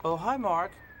Oh, hi,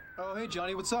 Mark. Oh, hey,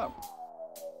 Johnny, what's up?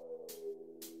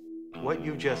 What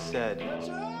you just said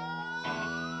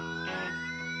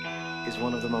is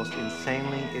one of the most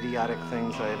insanely idiotic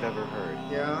things I have ever heard.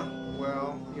 Yeah,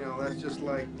 well, that's just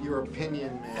like your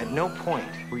opinion, man. At no point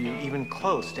were you even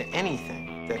close to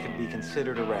anything that could be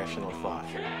considered a rational thought.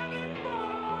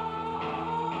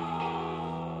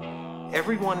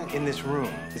 Everyone in this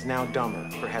room is now dumber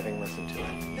for having listened to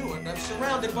it. Knew it. I'm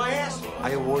surrounded by assholes.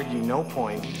 I award you no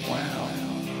point. Wow.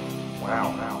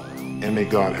 And may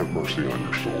God have mercy on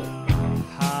your soul.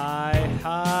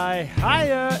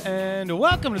 Hiya, and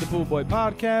welcome to the Pool Boy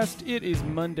Podcast. It is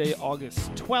Monday,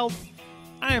 August 12th.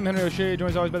 I am Henry O'Shea, joined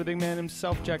as always by the big man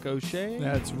himself, Jack O'Shea.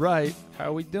 That's right. How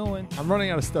are we doing? I'm running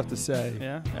out of stuff to say.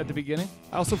 Yeah, at the beginning?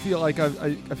 I also feel like I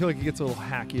feel like it gets a little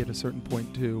hacky at a certain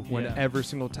point too. When Yeah. every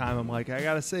single time I'm like, I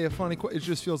gotta say a funny it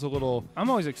just feels a little. I'm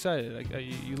always excited. Like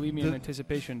you leave me in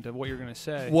anticipation to what you're going to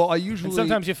say. Well, I usually. And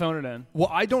sometimes you phone it in. Well,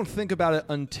 I don't think about it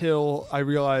until I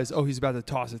realize, oh, he's about to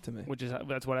toss it to me.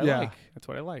 That's what I Yeah. like. That's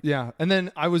what I like. Yeah, and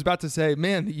then I was about to say,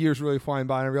 man, the year's really flying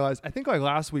by, and I realized I think like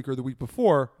last week or the week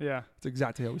before. Yeah. It's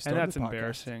exactly how we started. And that's the podcast.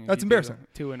 embarrassing. That's You embarrassing. do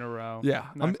two in a row. Yeah,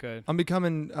 Not good. I'm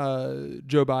becoming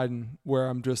Joe Biden, where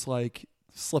I'm just like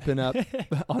slipping up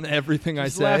on everything I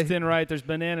Just say. left and right. There's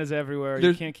bananas everywhere.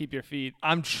 You can't keep your feet.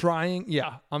 I'm trying.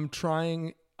 Yeah, I'm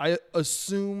trying. I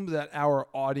assume that our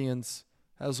audience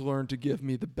has learned to give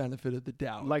me the benefit of the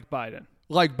doubt. Like Biden.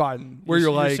 Like Biden, where you're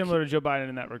like. similar to Joe Biden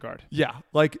in that regard. Yeah.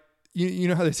 Like, you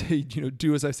know how they say,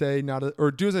 do as I say,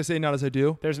 or do as I say, not as I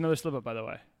do? There's another slip up, by the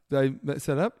way. Did I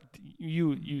set up?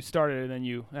 You started and then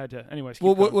you had to. Anyways. keep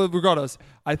Well, going. regardless,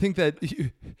 I think that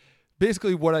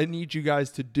basically what I need you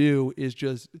guys to do is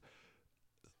just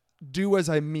do as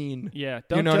I mean. Yeah.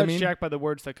 Don't you know judge what I mean? Jack by the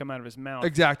words that come out of his mouth.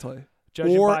 Exactly. Judge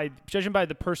him by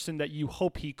the person that you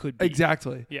hope he could be.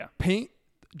 Exactly. Yeah. Paint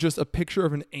just a picture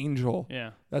of an angel.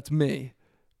 Yeah. That's me.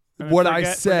 And What then I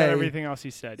forget say, everything else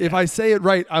he said. if yeah. I say it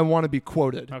right, I want to be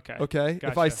quoted. Okay. Okay.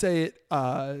 If I Gotcha. say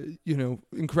it,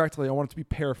 incorrectly, I want it to be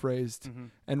paraphrased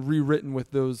and rewritten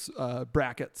with those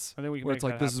brackets. I think we can where make it's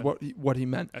like that this happen. is what he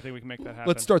meant. I think we can make that happen.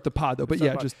 Let's start the pod though. But Let's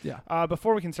yeah, start the just pod.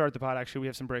 Before we can start the pod, actually, we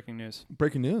have some breaking news.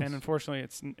 breaking news. And unfortunately,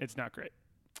 it's not great.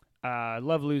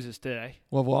 Love loses today.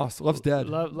 Love lost. Love's dead.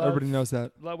 Love- Everybody knows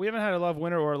that. We haven't had a love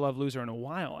winner or a love loser in a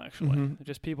while, actually.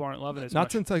 Just people aren't loving it as Not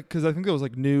much. since because I think it was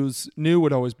like news. New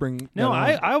would always bring. No,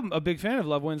 that on. I'm a big fan of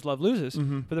love wins, love loses.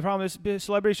 But the problem is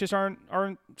celebrities just aren't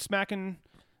smacking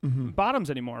bottoms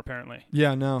anymore, apparently.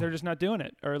 Yeah, no. They're just not doing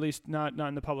it, or at least not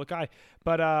in the public eye.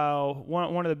 But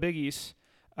one of the biggies,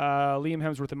 Liam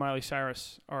Hemsworth and Miley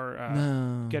Cyrus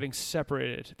are getting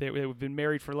separated. They've been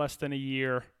married for less than a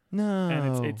year. No.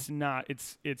 And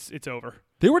it's over.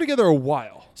 They were together a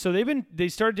while. So they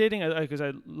started dating because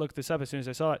I looked this up as soon as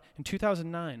I saw it in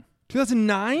 2009.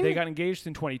 2009. They got engaged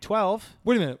in 2012.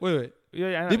 Wait a minute. Wait.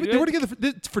 Yeah, They were together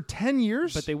for 10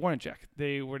 years? But they weren't, Jack.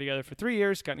 They were together for 3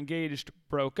 years, got engaged,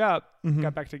 broke up,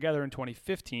 got back together in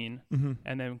 2015,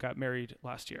 and then got married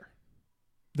last year.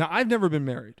 Now, I've never been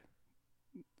married.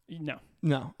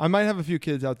 No, I might have a few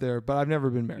kids out there, but I've never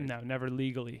been married. no, never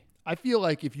legally. I feel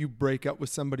like if you break up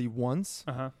with somebody once,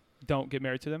 Don't get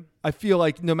married to them. I feel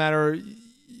like no matter,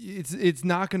 it's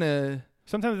not going to...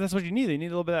 Sometimes that's what you need. You need a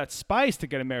little bit of that spice to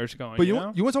get a marriage going. But you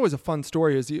know what's always a fun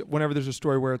story is whenever there's a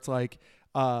story where it's like,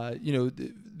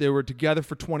 they were together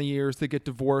for 20 years, they get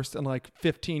divorced, and like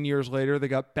 15 years later, they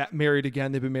got married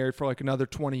again. They've been married for like another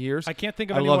 20 years. I can't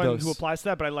think of I love anyone those. who applies to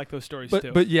that, but I like those stories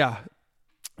too. But yeah.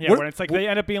 Yeah, when it's like they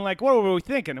end up being like, what were we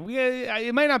thinking?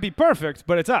 It might not be perfect,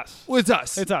 but it's us. Well, it's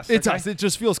us. It's us. It's okay? us. It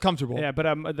just feels comfortable. Yeah, but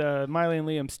the Miley and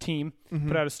Liam's team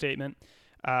put out a statement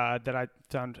that I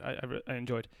found I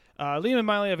enjoyed. Liam and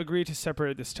Miley have agreed to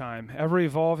separate at this time. Ever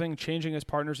evolving, changing as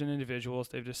partners and individuals,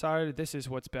 they've decided this is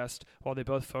what's best while they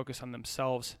both focus on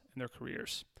themselves and their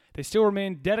careers. They still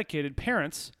remain dedicated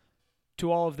parents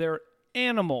to all of their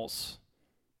animals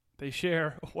they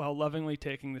share while lovingly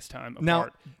taking this time apart. Now,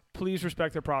 please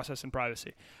respect their process and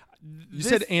privacy. You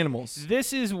said animals.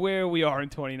 This is where we are in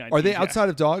 2019. Are they Jack. outside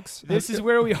of dogs? This is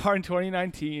where we are in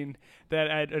 2019. That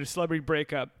at a celebrity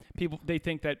breakup, they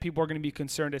think that people are going to be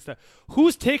concerned as to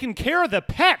who's taking care of the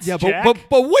pets. Yeah, Jack?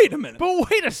 but wait a minute. But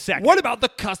wait a second. What about the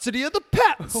custody of the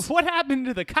pets? What happened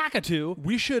to the cockatoo?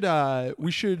 We should.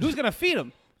 Who's going to feed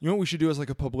them? You know what we should do as like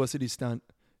a publicity stunt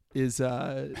is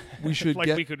we should Like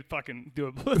get. we could fucking do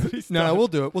a publicity stunt. No, we'll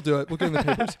do it. We'll do it. We'll get in the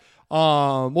papers.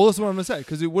 Well, this is what I'm gonna say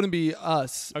because it wouldn't be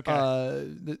us. Okay.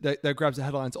 That grabs the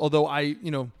headlines. Although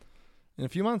in a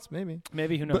few months maybe.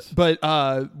 Maybe, who knows? But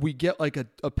we get like a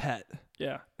pet.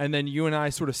 Yeah. And then you and I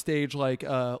sort of stage like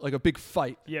a big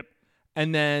fight. Yep.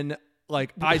 And then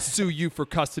like, I sue you for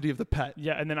custody of the pet.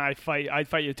 Yeah, and then I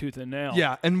fight you tooth and nail.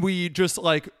 Yeah, and we just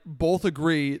like both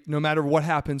agree, no matter what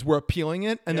happens, we're appealing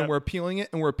it, and then we're appealing it,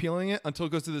 and we're appealing it until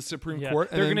it goes to the Supreme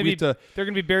Court. And they're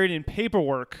gonna be buried in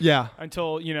paperwork. Yeah.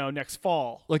 Until next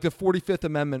fall. Like the 45th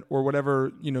Amendment or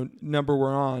whatever number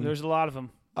we're on. There's a lot of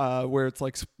them. Where it's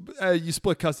like you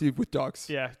split custody with dogs.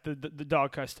 Yeah, the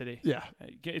dog custody. Yeah,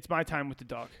 it's my time with the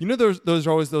dog. Those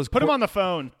are always those. Put him on the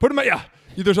phone. Put him. Yeah,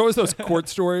 there's always those court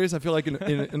stories. I feel like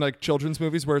in like children's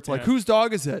movies where it's like, whose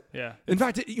dog is it? Yeah. In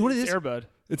fact, what it is? It's Air Bud.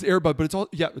 It's Air Bud, but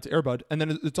it's Air Bud, and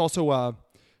then it's also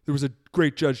there was a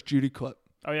great Judge Judy clip.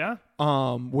 Oh yeah.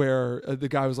 Where the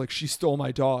guy was like, she stole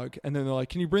my dog, and then they're like,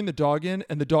 can you bring the dog in?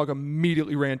 And the dog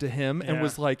immediately ran to him and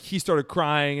was like, he started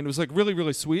crying, and it was like really,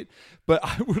 really sweet. But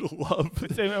I would love.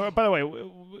 By the way,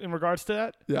 in regards to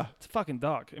that, yeah, it's a fucking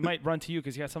dog. It might run to you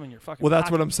because you got something in your fucking. Well, that's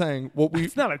pocket. what I'm saying.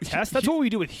 It's not a test. That's what we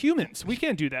do with humans. We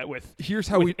can't do that with.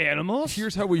 Animals.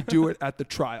 Here's how we do it at the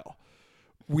trial.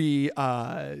 We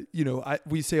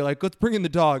we say like, let's bring in the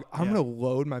dog. I'm gonna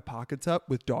load my pockets up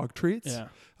with dog treats. Yeah.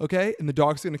 Okay, and the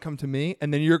dog's gonna come to me,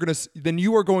 and then you are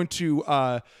going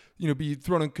to be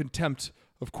thrown in contempt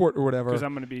of court or whatever. Because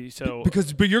I'm gonna be so.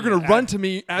 But you're gonna run to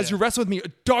me as you're wrestling with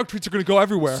me. Dog treats are gonna go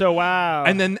everywhere. So wow.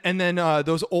 And then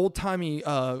those old timey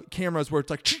cameras where it's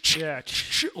like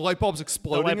light bulbs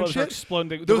exploding. The light bulbs and shit. are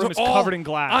exploding. The Those room are is all covered in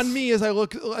glass. on me as I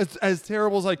look as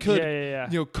terrible as I could.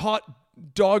 Yeah. Caught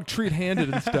dog treat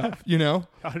handed and stuff,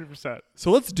 100%.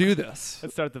 So let's do this.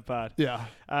 Let's start the pod. Yeah.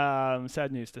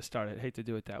 Sad news to start it. Hate to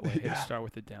do it that way. Hate to start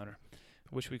with a downer.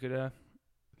 Wish we could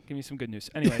give me some good news.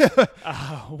 Anyways.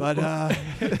 But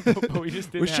we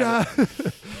just didn't have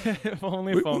it. If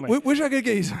only. Wish I could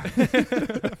get you some.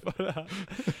 But,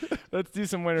 let's do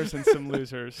some winners and some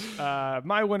losers.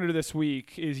 My winner this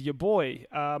week is your boy,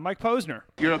 Mike Posner.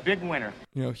 You're a big winner.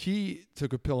 He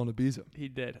took a pill in Ibiza. He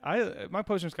did. Mike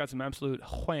Posner's got some absolute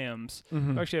whams.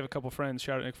 Mm-hmm. I actually have a couple friends.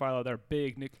 Shout out Nick Fallow. They're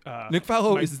big Nick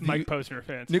Fallow is Mike Posner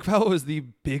fans. Nick Fallow is the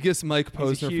biggest Mike Posner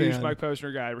He's a huge fan. Mike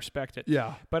Posner guy. I respect it.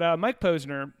 Yeah. But Mike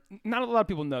Posner, not a lot of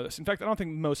people know this. In fact, I don't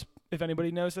think if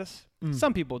anybody knows this.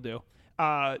 Some people do.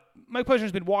 Mike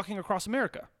Posner's been walking across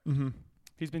America. Mm-hmm.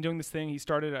 He's been doing this thing. He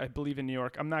started, I believe, in New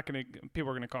York. People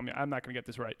are going to call me. I'm not going to get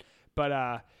this right.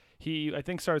 But he, I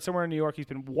think, started somewhere in New York. He's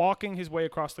been walking his way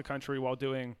across the country while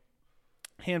doing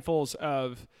handfuls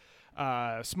of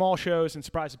small shows and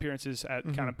surprise appearances at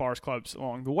kind of bars, clubs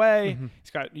along the way.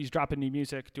 He's dropping new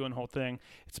music, doing the whole thing.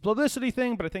 It's a publicity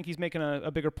thing, but I think he's making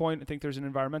a bigger point. I think there's an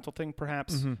environmental thing,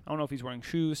 perhaps. I don't know if he's wearing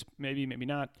shoes, maybe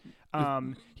not.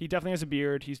 He definitely has a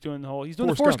beard. He's doing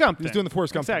the Forrest Gump thing. He's doing the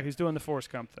Forrest Gump. Exactly. He's doing the Forrest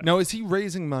Gump thing. Now, is he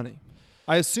raising money?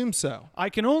 I assume so. I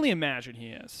can only imagine he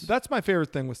is. That's my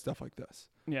favorite thing with stuff like this.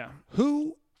 Yeah.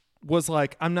 Who was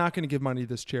like, I'm not going to give money to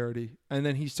this charity, and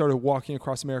then he started walking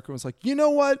across America and was like, you know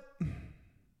what?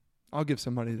 I'll give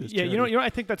some money to this charity. You know what I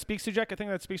think that speaks to, Jack? I think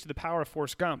that speaks to the power of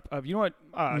Forrest Gump. You know what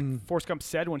Forrest Gump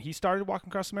said when he started walking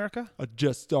across America? I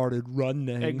just started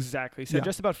running. Exactly. He said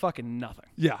just about fucking nothing.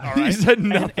 Yeah. All right? He said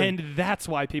nothing. And that's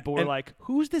why people were like,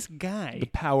 who's this guy? The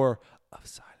power of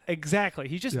silence. Exactly.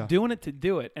 He's just doing it to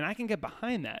do it. And I can get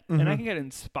behind that. And I can get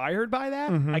inspired by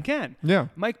that. I can. Yeah.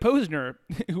 Mike Posner,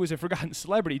 who is a forgotten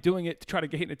celebrity, doing it to try to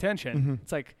gain attention.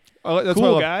 It's like, that's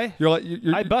cool guy. You're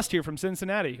I bust here from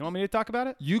Cincinnati. You want me to talk about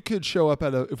it? You could show up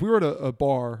if we were at a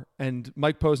bar and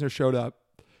Mike Posner showed up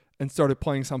and started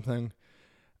playing something,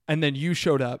 and then you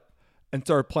showed up and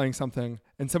started playing something,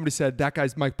 and somebody said, that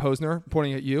guy's Mike Posner,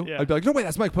 pointing at you, I'd be like, no, wait,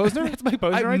 that's Mike Posner? That's Mike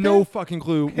Posner. I have no fucking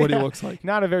clue what he looks like.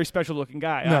 Not a very special looking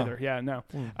guy either. Yeah, no.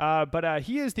 But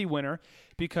he is the winner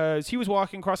because he was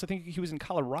walking across, I think he was in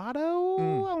Colorado,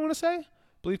 I want to say. I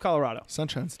believe Colorado.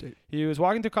 Sunshine State. He was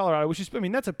walking through Colorado, which is,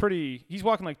 that's a pretty, he's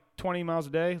walking like 20 miles a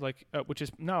day, which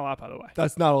is not a lot, by the way.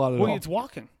 That's not a lot at all. It's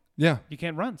walking. Yeah. You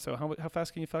can't run, so how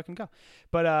fast can you fucking go?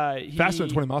 But faster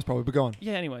than 20 miles probably, but go on.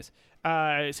 Yeah, anyways.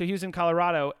 So he was in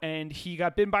Colorado, and he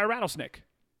got bitten by a rattlesnake.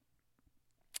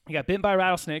 Had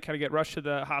to get rushed to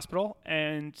the hospital,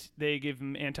 and they gave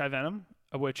him antivenom,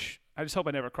 which I just hope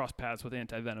I never cross paths with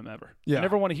antivenom ever. Yeah. I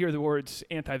never want to hear the words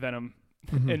antivenom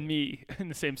and me in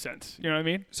the same sense. You know what I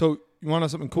mean? So you want to know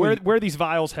something cool? Where are these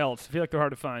vials held? I feel like they're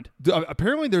hard to find.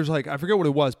 Apparently there's I forget what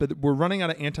it was, but we're running out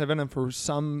of antivenom for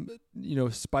some,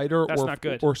 spider That's not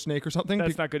good. or snake or something.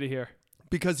 That's not good to hear.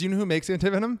 Because you know who makes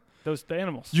antivenom? The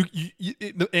animals.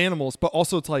 The animals, but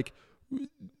also it's like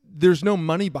there's no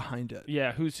money behind it.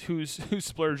 Yeah, who's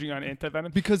splurging on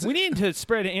antivenom? Because we need to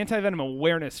spread antivenom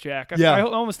awareness, Jack. Yeah. I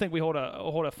almost think we hold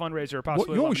a fundraiser, or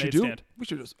possibly you know a what we should lemonade do? stand. We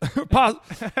should just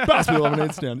possibly a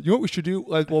lemonade stand. You know what we should do?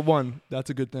 Like, well, one, that's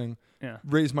a good thing. Yeah.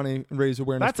 Raise money and raise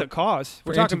awareness. That's a cause.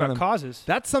 We're for talking about antivenom. causes.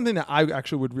 That's something that I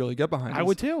actually would really get behind. I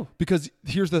would too. Because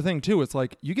here's the thing too. It's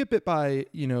like you get bit by,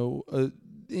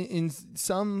 in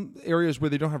some areas where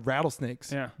they don't have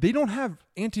rattlesnakes. Yeah. They don't have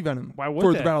antivenom Why would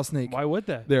for they? the rattlesnake. Why would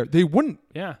they? They wouldn't.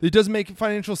 Yeah. It doesn't make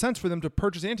financial sense for them to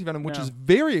purchase antivenom, which No. is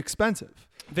very expensive.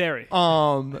 Very.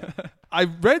 I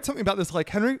read something about this, like,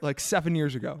 Henry, like 7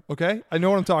 years ago. Okay, I know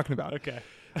what I'm talking about. Okay.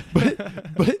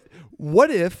 But what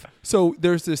if? So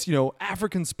there's this,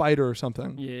 African spider or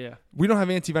something. Yeah. We don't have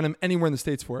antivenom anywhere in the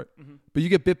States for it, but you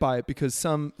get bit by it because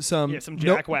some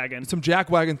jackwagon. some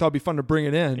jackwagon thought it'd be fun to bring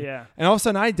it in. Yeah. And all of a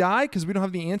sudden I die because we don't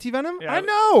have the antivenom. Yeah, I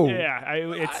know. Yeah.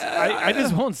 I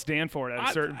just won't stand for it at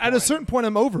a certain point. At a certain point,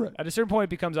 I'm over it. At a certain point, it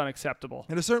becomes unacceptable.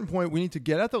 At a certain point, we need to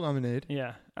get at the lemonade.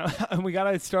 Yeah. And we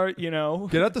gotta start, Get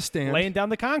at the stand. laying down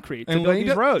the concrete to and build laying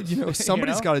these down- roads.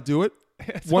 Somebody's got to do it.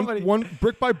 Somebody- one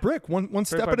brick by brick, one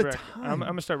step by at brick. a time. I'm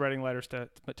gonna start writing letters to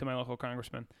my local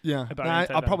congressman. Yeah, about I'll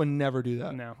antivenom. probably never do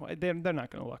that. No, they're not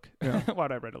gonna look. Yeah.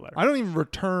 Why'd I write a letter? I don't even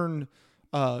return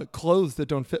clothes that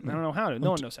don't fit me. I don't know how to.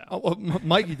 No one knows how. Well,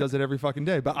 Mikey does it every fucking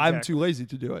day, but I'm Exactly. too lazy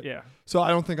to do it. Yeah. So I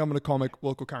don't think I'm going to call my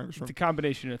local congressman It's a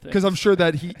combination of things. because I'm sure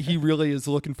that he really is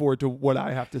looking forward to what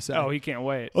I have to say. Oh, he can't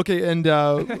wait. Okay, and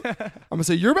I'm gonna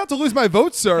say you're about to lose my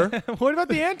vote, sir. What about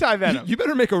the antivenom? You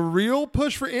better make a real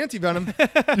push for antivenom.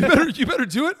 you better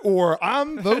do it, or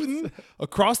I'm voting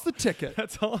across the ticket.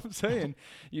 That's all I'm saying.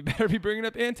 You better be bringing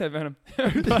up antivenom.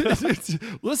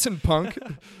 Listen, punk.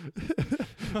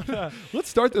 Let's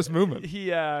start this movement. He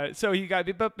got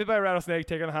bit by a rattlesnake,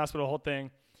 taken to the hospital, whole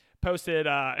thing. Posted,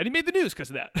 and he made the news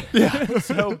because of that. Yeah.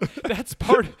 So that's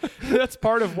part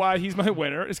of why he's my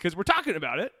winner, is because we're talking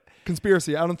about it.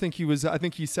 Conspiracy. I don't think he was. I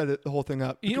think he set it the whole thing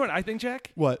up. You know what I think,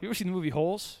 Jack? What? You ever seen the movie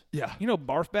Holes? Yeah. You know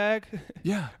Barf Bag?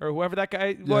 Yeah. Or whoever that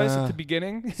guy was Yeah. at the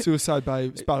beginning? Suicide by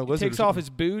spotted He lizard. takes off his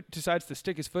boot, decides to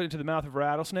stick his foot into the mouth of a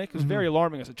rattlesnake. It was very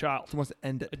alarming as a child. He wants to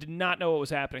end I it. did not know what was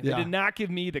happening. Yeah. They did not give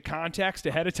me the context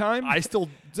ahead of time. I still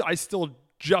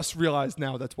just realized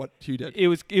now that's what he did. It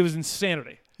was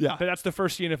insanity. Yeah. But that's the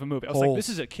first scene of a movie. I was Holes. like, this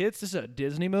is a kid's, this is a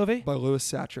Disney movie? By Louis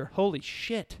Satcher. Holy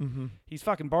shit. Mm-hmm. He's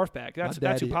fucking barf bag. That's who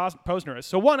daddy. Posner is.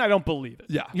 So one, I don't believe it.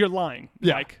 Yeah. You're lying.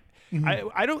 Yeah. Like,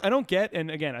 I don't get, and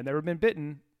again, I've never been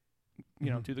bitten,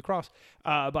 through the cross,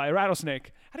 by a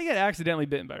rattlesnake. How do you get accidentally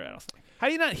bitten by a rattlesnake? How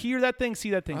do you not hear that thing,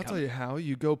 see that thing I'll tell coming? you how.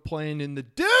 You go playing in the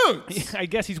dunes. I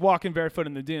guess he's walking barefoot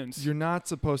in the dunes. You're not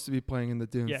supposed to be playing in the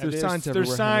dunes. Yeah, there's signs everywhere.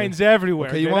 There's signs Henry. everywhere.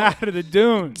 Okay, you Get want- out of the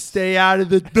dunes. Stay out of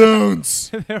the dunes.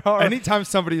 There are Anytime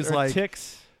somebody is there are like,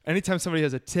 ticks. anytime somebody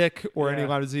has a tick or any Yeah.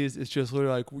 Lyme disease, it's just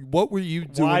literally like, what were you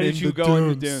doing Why did in you the go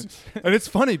dunes? in the dunes? And it's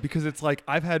funny because it's like,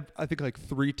 I've had, I think, like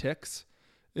 3 ticks.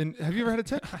 And have you ever had a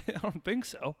tick? I don't think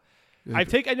so. Yeah. I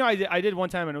did one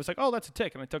time and it was like, oh, that's a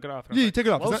tick, and I took it off. And I Yeah, was you like, take it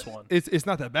off. Close one. It's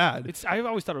not that bad. I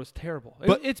always thought it was terrible.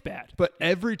 But- It's bad. But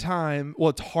every time,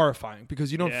 well, it's horrifying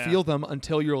because you don't Yeah. feel them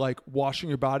until you're like washing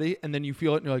your body, and then you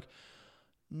feel it, and you're like,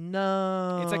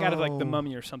 no. It's like out of like The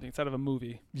Mummy or something. It's out of a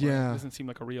movie. where Yeah. It doesn't seem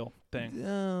like a real thing.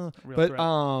 Yeah. Real But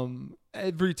threat.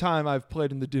 every time I've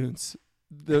played in the dunes,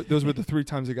 those were the 3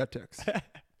 times I got ticks.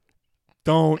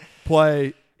 Don't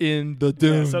play in the Yeah,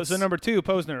 dunes. so number 2,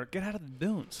 Posner, get out of the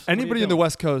dunes. What are you Anybody in the doing?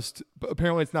 West Coast, but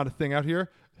apparently it's not a thing out here,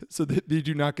 so they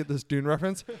do not get this dune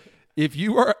reference. If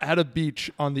you are at a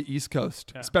beach on the East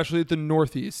Coast, Yeah. especially at the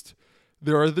Northeast,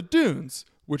 there are the dunes,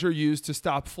 which are used to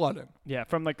stop flooding. Yeah,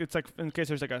 it's like in case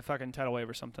there's like a fucking tidal wave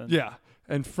or something. Yeah.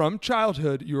 And from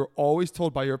childhood, you're always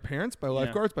told by your parents, by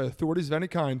lifeguards, by authorities of any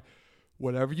kind,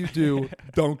 whatever you do,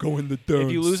 don't go in the dunes.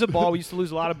 If you lose a ball, we used to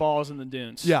lose a lot of balls in the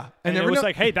dunes. Yeah. And it every was now-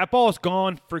 like, hey, that ball's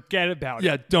gone. Forget about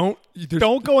yeah, it. don't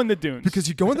Don't go in the dunes. because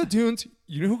you go in the dunes.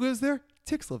 You know who lives there?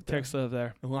 Ticks live there. ticks live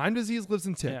there. Lyme disease lives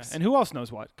in Yeah. ticks. And who else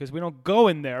knows what? Because we don't go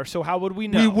in there. So how would we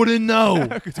know? we wouldn't know,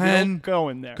 Because we don't go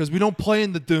in there. because we don't play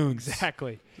in the dunes.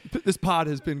 Exactly. This pod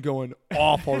has been going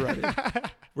off already.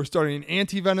 We're starting an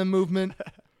anti-venom movement.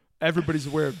 Everybody's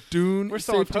aware of dune We're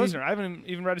still on safety. Posner. I haven't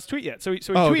even read his tweet yet. So he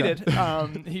Oh, okay.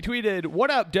 tweeted. He tweeted, "What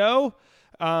up, Doe?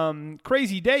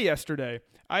 Crazy day yesterday.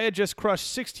 I had just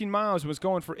crushed 16 miles and was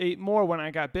going for 8 more when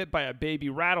I got bit by a baby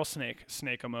rattlesnake."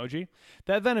 Snake emoji.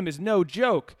 "That venom is no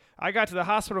joke. I got to the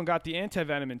hospital and got the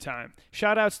antivenom in time.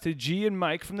 Shout outs to G and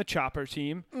Mike from the Chopper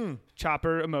team.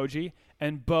 Chopper emoji.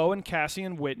 And Bo and Cassie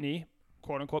and Whitney."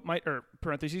 "Quote unquote,"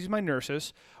 parentheses, "my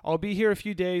nurses. I'll be here a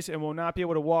few days and will not be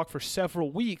able to walk for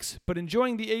several weeks, but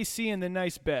enjoying the AC and the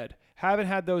nice bed. Haven't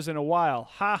had those in a while.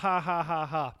 Ha ha ha ha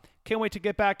ha. Can't wait to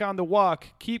get back on the walk.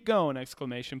 Keep going! !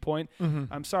 Mm-hmm.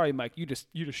 I'm sorry, Mike. You just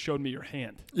showed me your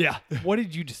hand. Yeah. What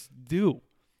did you just do?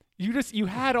 You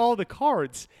had all the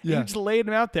cards. Yeah. You just laid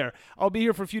them out there. I'll be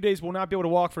here for a few days. We'll not be able to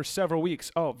walk for several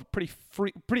weeks. Oh,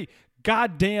 pretty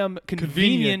goddamn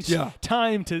convenient yeah.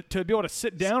 time to be able to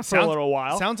sit down for a little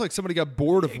while. Sounds like somebody got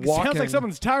bored of walking. Sounds like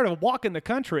someone's tired of walking the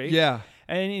country. Yeah.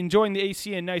 And enjoying the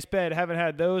AC and nice bed. Haven't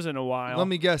had those in a while. Let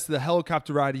me guess. The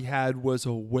helicopter ride he had was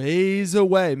a ways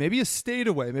away. Maybe a state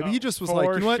away. Maybe he just was like,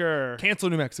 you know what? Cancel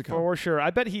New Mexico. For sure. I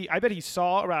bet he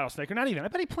saw a rattlesnake, or not even. I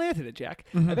bet he planted it, Jack.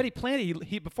 I bet he planted.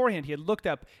 He beforehand he had looked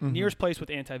up nearest place with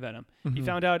Antivenom. He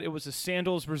found out it was a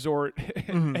Sandals Resort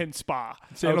and Spa.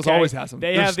 Sandals always has them.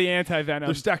 They have the Antivenom.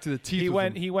 They're stacked to the teeth.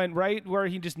 He went right where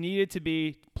he just needed to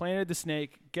be. Planted the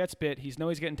snake. Gets bit. He's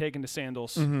getting taken to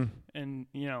Sandals, and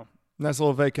nice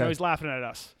little vacay. Now he's laughing at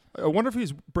us. I wonder if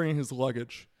he's bringing his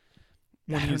luggage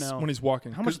when he's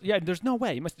walking. How much? Yeah, there's no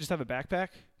way. He must just have a backpack.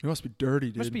 He must be dirty,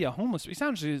 dude. Must be a homeless. He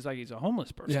sounds like he's a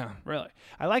homeless person. Yeah, really.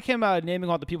 I like him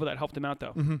naming all the people that helped him out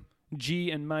though.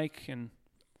 G and Mike and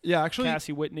actually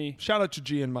Cassie Whitney. Shout out to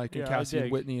G and Mike and Cassie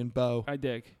and Whitney and Bo. I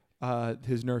dig.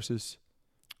 His nurses.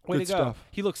 Way Good to go. stuff.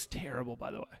 He looks terrible, by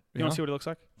the way. You want to see what he looks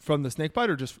like? From the snake bite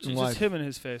or just in life? Just him and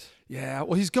his face. Yeah,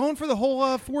 well, he's going for the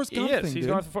whole Forrest Gump thing, He's dude.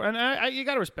 going for, and you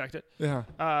got to respect it. Yeah.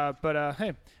 But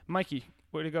hey, Mikey,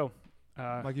 way to go.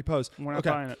 Mikey Pose. We're not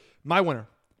buying it. My winner,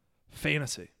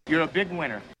 fantasy. You're a big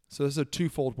winner. So this is a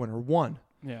twofold winner. One,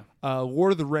 yeah.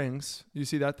 Lord of the Rings. You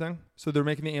see that thing? So they're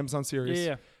making the Amazon series.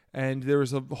 Yeah. And there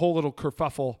was a whole little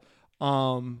kerfuffle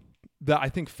that I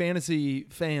think fantasy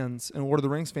fans and Lord of the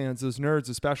Rings fans, those nerds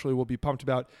especially, will be pumped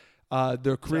about.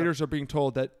 The creators are being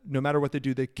told that no matter what they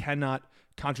do, they cannot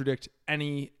contradict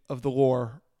any of the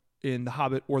lore in The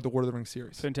Hobbit or the Lord of the Rings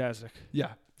series. Fantastic.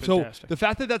 Yeah. Fantastic. So the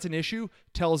fact that that's an issue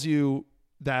tells you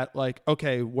that, like,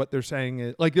 okay, what they're saying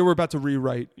is, like, they were about to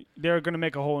rewrite. They're going to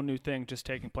make a whole new thing just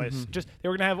taking place. They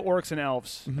were going to have orcs and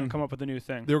elves and come up with a new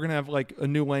thing. They were going to have, like, a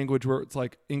new language where it's,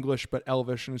 like, English but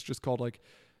Elvish, and it's just called, like,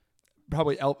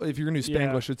 probably if you're going to do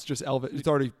Spanglish, it's just Elvish. It's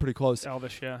already pretty close.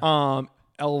 Elvish, yeah.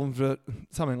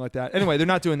 Something like that. Anyway, they're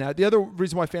not doing that. The other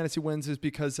reason why fantasy wins is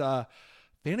because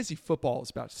fantasy football is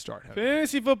about to start.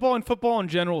 Fantasy football and football in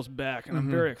general is back, and I'm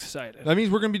very excited. That means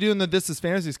we're going to be doing the This Is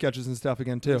Fantasy sketches and stuff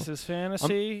again, too. This is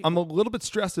fantasy. I'm a little bit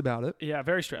stressed about it. Yeah,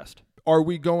 very stressed. Are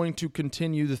we going to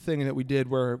continue the thing that we did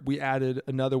where we added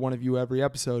another one of you every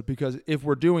episode? Because if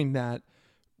we're doing that,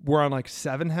 we're on like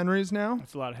 7 Henrys now.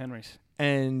 That's a lot of Henrys.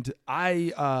 And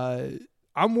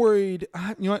I'm worried.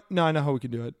 You know what? No, I know how we can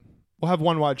do it. We'll have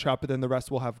one wide shot, but then the rest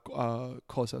will have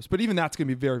close-ups. But even that's going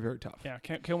to be very, very tough. Yeah.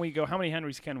 Can we go? How many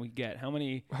Henrys can we get? How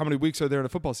many weeks are there in a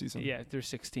football season? Yeah, there's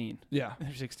 16. Yeah.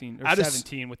 There's 16. Or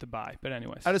 17 with the bye. But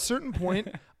anyways. At a certain point,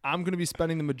 I'm going to be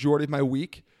spending the majority of my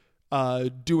week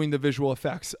doing the visual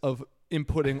effects of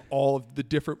inputting all of the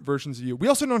different versions of you. We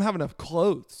also don't have enough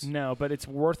clothes. No, but it's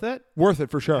worth it. Worth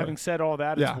it for sure. Having said all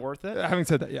that, it's worth it. Having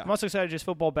said that, yeah. I'm also excited just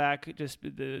football back, just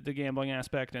the gambling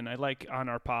aspect, and I like on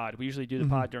our pod. We usually do the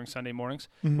pod during Sunday mornings.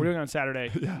 We're doing it on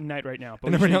Saturday night right now. But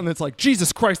and every now and then it's like,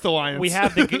 Jesus Christ, the Lions. We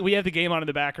have the game on in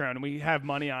the background, and we have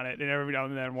money on it, and every now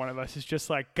and then one of us is just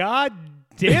like, God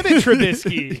damn it,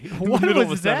 Trubisky. What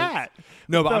was that?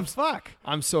 No, but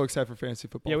I'm so excited for fantasy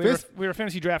football. Yeah, we have a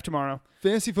fantasy draft tomorrow.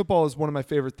 Fantasy football is one of my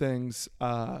favorite things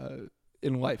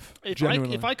in life.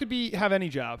 If I could have any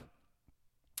job,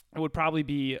 it would probably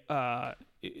be a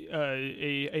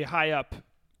high up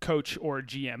coach or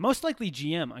GM. Most likely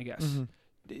GM, I guess.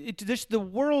 Just the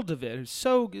world of it is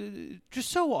so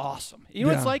awesome. You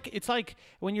know, it's like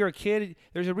when you're a kid.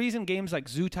 There's a reason games like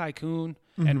Zoo Tycoon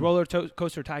and Roller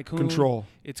Coaster Tycoon. Control.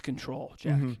 It's control,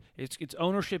 Jack. It's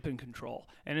ownership and control.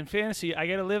 And in fantasy, I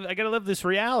gotta live this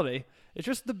reality. It's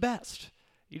just the best.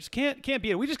 You just can't beat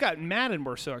it. We just got Madden.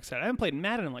 We're so excited. I haven't played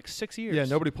Madden in like 6 years. Yeah,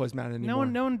 nobody plays Madden anymore.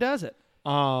 No one does it.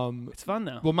 It's fun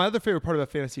though. Well, my other favorite part about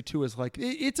fantasy too is like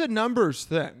it's a numbers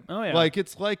thing. Oh yeah. Like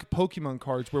it's like Pokemon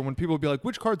cards where when people be like,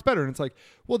 which card's better? And it's like,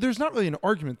 well, there's not really an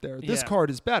argument there. This card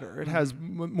is better. It has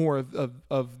more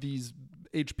of these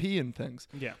HP and things.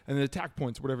 Yeah. And the attack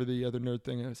points, whatever the other nerd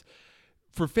thing is.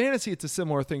 For fantasy, it's a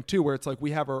similar thing too, where it's like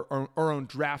we have our own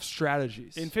draft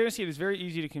strategies. In fantasy, it is very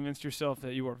easy to convince yourself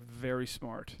that you are very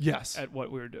smart. Yes. At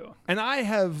what we're doing. And I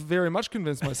have very much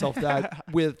convinced myself that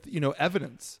with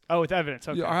evidence. Oh, with evidence.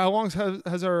 Okay. How long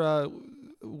has our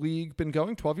league been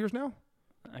going? 12 years now,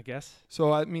 I guess.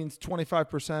 So that means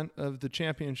 25% of the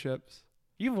championships.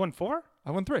 You've won 4?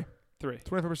 I won 3.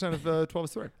 25% of 12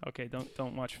 is 3. Okay,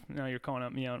 don't watch. Now you're calling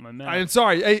out me out in my mouth. I'm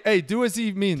sorry. Hey, do as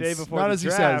he means, Day before not the as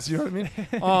draft. he says. You know what I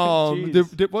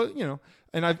mean? Well,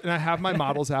 and I have my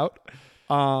models out.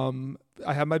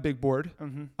 I have my big board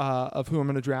Mm-hmm. of who I'm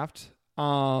going to draft.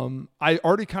 I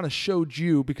already kind of showed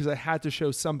you because I had to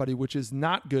show somebody, which is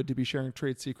not good to be sharing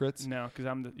trade secrets. No,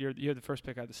 because you're the first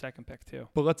pick. I have the second pick too.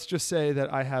 But let's just say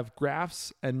that I have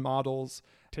graphs and models,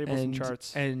 Tables and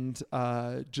charts. and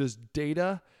just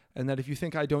data. And that if you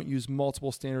think I don't use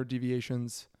multiple standard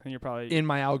deviations And you're probably in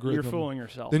my algorithm, you're fooling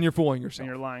yourself. then you're fooling and yourself.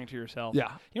 you're lying to yourself. Yeah.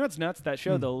 You know what's nuts? That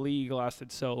show, The League,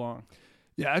 lasted so long.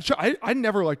 Yeah, I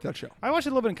never liked that show. I watched it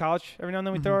a little bit in college. Every now and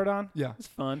then we throw it on. Yeah. It's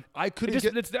fun. I couldn't It's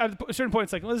get... at a certain point,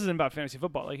 it's like, well, this isn't about fantasy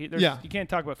football. Like, Yeah. you can't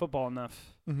talk about football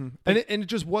enough. Mm-hmm. And it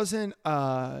just wasn't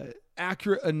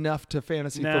accurate enough to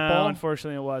fantasy No, football.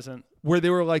 unfortunately, it wasn't. Where they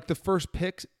were like the first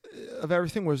pick of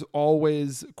everything was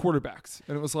always quarterbacks.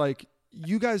 And it was like,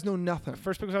 you guys know nothing.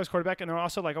 First pick was always quarterback, and there were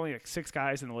also like only like 6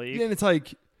 guys in the league. Yeah, and it's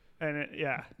like... And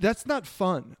Yeah, that's not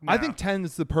fun. No. I think 10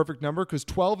 is the perfect number because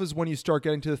 12 is when you start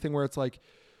getting to the thing where it's like,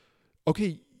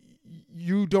 okay,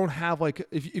 you don't have like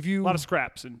if you a lot of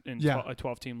scraps in Yeah. a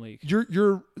 12-team league.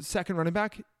 your second running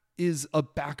back is a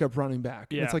backup running back.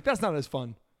 And Yeah. it's like that's not as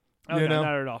fun. Oh, you no, know?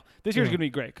 not at all. This year's Yeah. going to be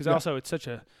great because Yeah. also it's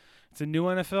a new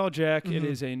NFL, Jack. It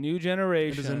is a new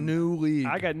generation. It is a new league.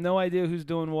 I got no idea who's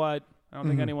doing what. I don't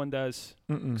think anyone does.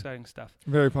 Exciting stuff.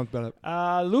 Very pumped about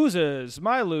it. Losers.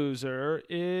 My loser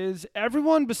is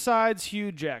everyone besides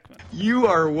Hugh Jackman. You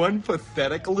are one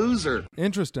pathetic loser.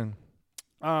 Interesting.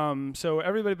 So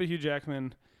everybody but Hugh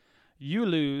Jackman, you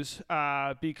lose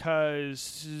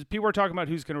because people are talking about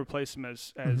who's going to replace him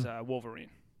as Wolverine.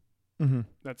 Mm-hmm.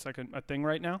 That's like a thing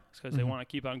right now. It's because they want to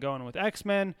keep on going with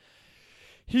X-Men.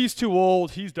 He's too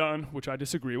old. He's done, which I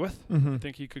disagree with. I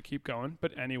think he could keep going.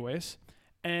 But anyways.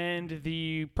 And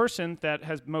the person that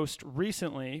has most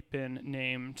recently been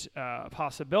named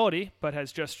possibility, but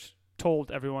has just told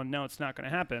everyone, no, it's not going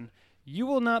to happen, you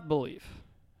will not believe.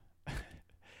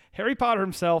 Harry Potter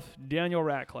himself, Daniel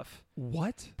Radcliffe.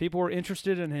 What? People were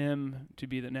interested in him to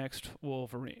be the next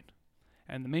Wolverine.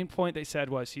 And the main point they said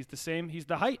was he's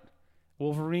the height.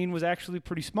 Wolverine was actually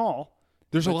pretty small.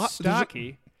 There's a but lot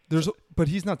stocky. But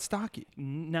he's not stocky.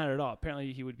 Not at all.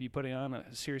 Apparently, he would be putting on a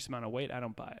serious amount of weight. I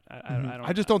don't buy it.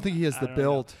 I just don't think he has the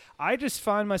build. Know. I just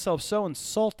find myself so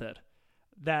insulted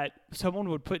that someone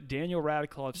would put Daniel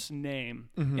Radcliffe's name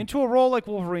into a role like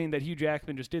Wolverine that Hugh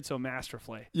Jackman just did so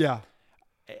masterfully. Yeah.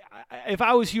 If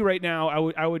I was Hugh right now,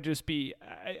 I would just be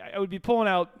I would be pulling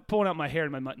out my hair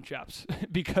and my mutton chops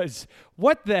because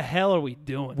what the hell are we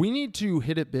doing? We need to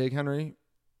hit it big, Henry,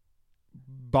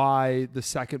 by the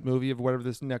second movie of whatever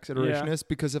this next iteration is,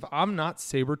 because if I'm not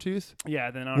Sabretooth, then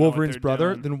I don't Wolverine's know what brother,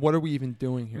 doing. then what are we even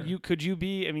doing here? Could you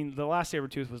be? I mean, the last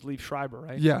Sabretooth was Liev Schreiber,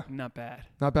 right? Yeah. Not bad.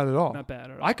 Not bad at all. Not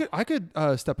bad at all. I could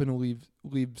step into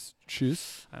Leave's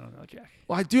shoes. I don't know, Jack.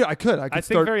 Well, I could. I could think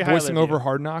start very highly voicing of over you.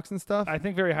 Hard Knocks and stuff. I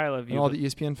think very highly of you. and all but the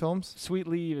ESPN films. Sweet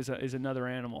Liev is another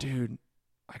animal. Dude,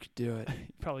 I could do it. You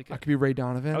probably I could. could be Ray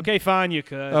Donovan. Okay, fine, you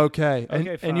could. Okay. And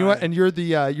Okay, and you know what? fine. And you're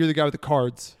the guy with the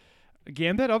cards.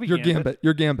 Gambit? I'll be You're Gambit.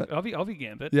 You're Gambit. I'll be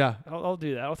Gambit. Yeah. I'll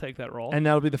do that. I'll take that role. And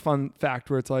that'll be the fun fact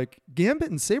where it's like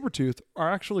Gambit and Sabretooth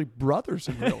are actually brothers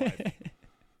in real life.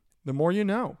 The more you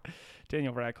know.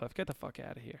 Daniel Radcliffe, get the fuck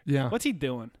out of here. Yeah. What's he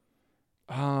doing?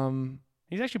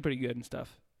 He's actually pretty good and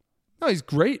stuff. No, he's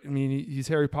great. I mean, he's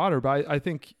Harry Potter, but I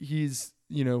think he's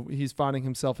finding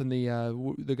himself in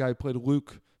the guy who played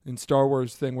Luke in Star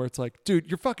Wars thing where it's like, dude,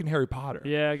 you're fucking Harry Potter.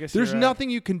 Yeah, I guess There's you're right. nothing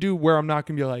you can do where I'm not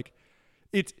going to be like,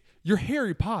 you're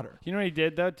Harry Potter. You know what he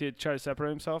did, though, to try to separate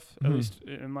himself, at least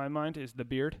in my mind, is the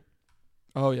beard.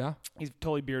 Oh, yeah? He's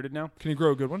totally bearded now. Can he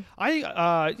grow a good one?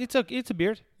 It's a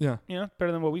beard. Yeah. You know,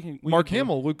 better than what we can. Mark can do.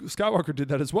 Hamill, Luke Skywalker did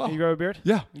that as well. You grow a beard?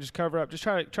 Yeah. You just cover up. Just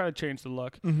try to change the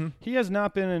look. Mm-hmm. He has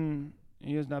not been in a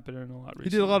lot recently. He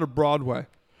did a lot of Broadway.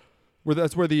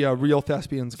 That's where the real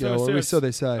thespians go, or at least so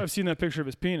they say. I've seen that picture of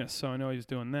his penis, so I know he's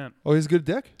doing that. Oh, he's a good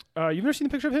dick? You've never seen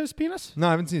the picture of his penis? No, I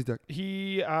haven't seen his dick.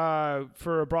 He,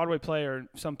 for a Broadway play or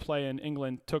some play in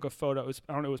England, took a photo.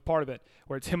 I don't know, it was part of it,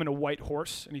 where it's him in a white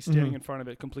horse, and he's standing in front of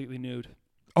it completely nude.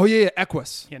 Oh, yeah,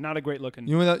 Equus. Yeah, not a great looking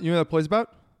You know what that play's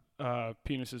about?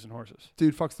 penises and horses.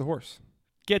 Dude fucks the horse.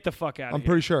 Get the fuck out of I'm here.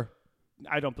 pretty sure.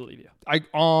 I don't believe you.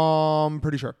 I'm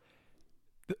pretty sure.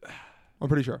 I'm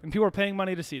pretty sure. And people are paying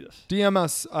money to see this. DM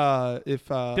us if...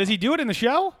 Does he do it in the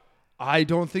show? I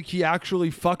don't think he actually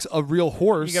fucks a real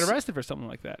horse. You get arrested for something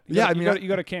like that. Yeah, you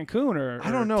go to Cancun or I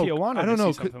don't know. Tijuana I don't to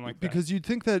know see something like that. because you'd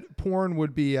think that porn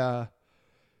would be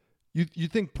you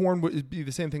think porn would be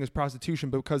the same thing as prostitution,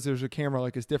 but because there's a camera,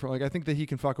 like it's different. Like I think that he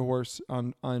can fuck a horse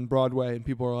on Broadway, and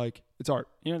people are like, it's art.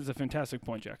 You know, it's a fantastic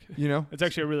point, Jack. You know, It's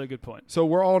actually a really good point. so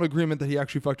we're all in agreement that he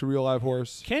actually fucked a real live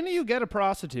horse. Can you get a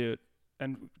prostitute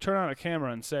and turn on a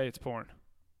camera and say it's porn?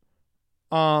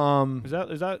 Is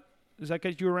Is that Does that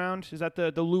get you around? Is that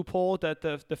the loophole that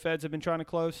the feds have been trying to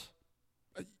close?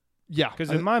 Yeah, Because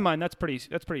in my mind, that's pretty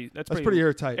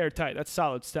airtight. Airtight. That's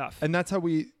solid stuff. And that's how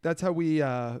we do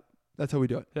it.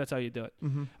 That's how you do it.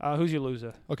 Mm-hmm. Who's your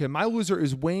loser? Okay, my loser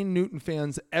is Wayne Newton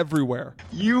fans everywhere.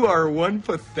 You are one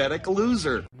pathetic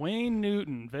loser. Wayne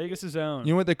Newton, Vegas' own.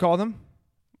 You know what they call them?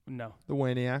 No. The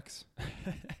Wayniacs.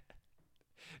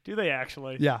 Do they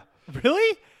actually? Yeah.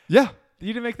 Really? Yeah. You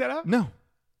didn't make that up? No.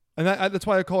 And that's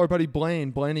why I call our buddy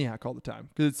Blaineac all the time,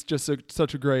 because it's just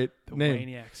such a great name.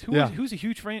 Wayniacs. Who's a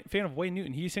huge fan of Wayne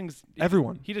Newton? He sings.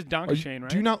 Everyone. He does Donkashane, right?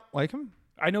 Do you not like him?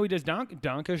 I know he does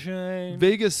Donkashane.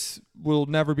 Vegas will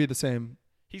never be the same.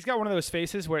 He's got one of those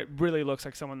faces where it really looks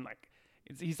like someone like.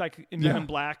 He's like in Men in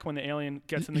Black when the alien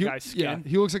gets in the guy's skin. Yeah,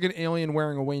 he looks like an alien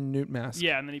wearing a Wayne Newton mask.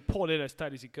 Yeah, and then he pulled it as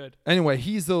tight as he could. Anyway,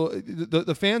 he's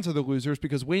the fans are the losers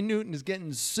because Wayne Newton is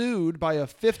getting sued by a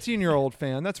 15-year-old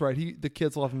fan. That's right. The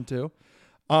kids love him too.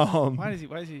 Why is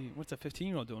he? What's a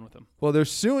 15-year-old doing with him? Well, they're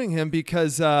suing him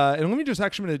because, and let me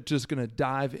just gonna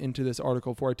dive into this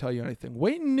article before I tell you anything.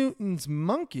 Wayne Newton's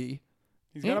monkey.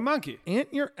 He's got a monkey.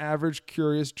 Ain't your average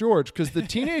Curious George, because the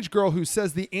teenage girl who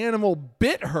says the animal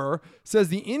bit her says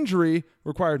the injury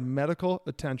required medical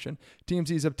attention.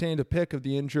 TMZ's obtained a pic of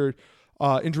the injury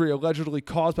allegedly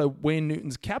caused by Wayne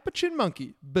Newton's capuchin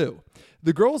monkey, Boo.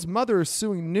 The girl's mother is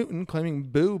suing Newton, claiming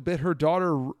Boo bit her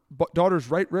daughter's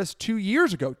right wrist 2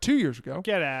 years ago. 2 years ago.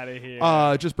 Get out of here.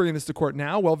 Just bringing this to court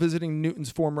now while visiting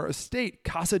Newton's former estate,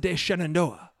 Casa de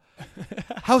Shenandoah.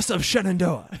 House of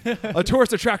Shenandoah, a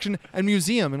tourist attraction and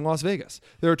museum in Las Vegas.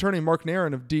 Their attorney, Mark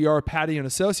Nairn of DR Patty and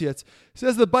Associates,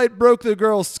 says the bite broke the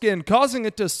girl's skin, causing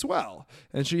it to swell,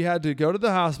 and she had to go to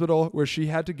the hospital where she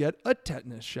had to get a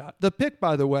tetanus shot. The pic,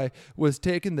 by the way, was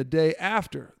taken the day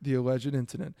after the alleged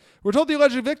incident. We're told the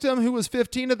alleged victim, who was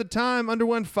 15 at the time,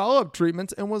 underwent follow-up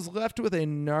treatments and was left with a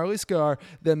gnarly scar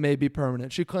that may be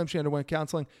permanent. She claims she underwent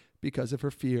counseling because of her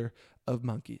fear of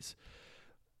monkeys.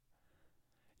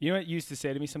 You know what you used to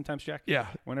say to me sometimes, Jack? Yeah.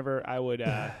 Whenever I would,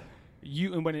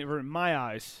 whenever in my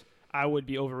eyes, I would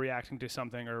be overreacting to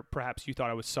something, or perhaps you thought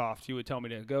I was soft, you would tell me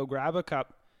to go grab a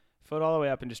cup, fill it all the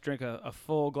way up, and just drink a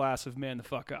full glass of Man the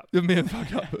Fuck Up. The Man the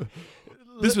Fuck Up.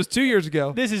 This was 2 years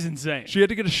ago. This is insane. She had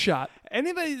to get a shot.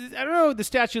 Anybody, I don't know the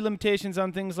statute of limitations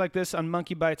on things like this, on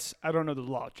monkey bites. I don't know the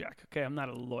law, Jack. Okay, I'm not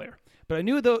a lawyer. But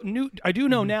I do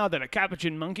know now that a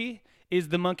capuchin monkey is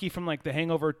the monkey from like The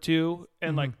Hangover 2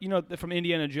 and like, you know, from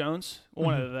Indiana Jones,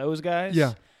 one of those guys. Yeah.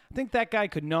 I think that guy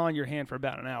could gnaw on your hand for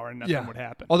about an hour and nothing would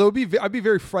happen. Although I'd be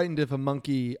very frightened if a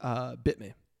monkey bit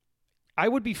me. I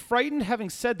would be frightened. Having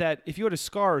said that, if you had a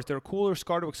scar, is there a cooler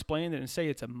scar to explain than to say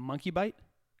it's a monkey bite?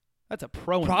 That's a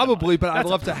pro. Probably, but I'd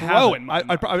love to have it.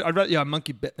 I'd rather, a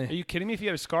monkey bit me. Are you kidding me? If you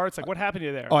had a scar, it's like, what happened to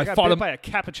you there? Oh, I got bit by a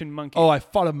capuchin monkey. Oh, I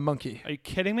fought a monkey. Are you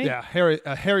kidding me? Yeah,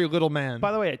 a hairy little man.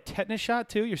 By the way, a tetanus shot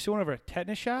too? You're suing over a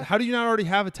tetanus shot? How do you not already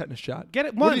have a tetanus shot? Get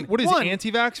it. What is it,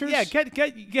 anti-vaxxers? Yeah,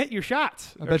 get your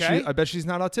shots. I bet she's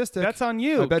not autistic. That's on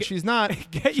you. I bet she's not.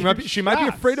 She might be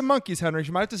afraid of monkeys, Henry.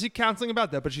 She might have to seek counseling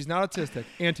about that, but she's not autistic.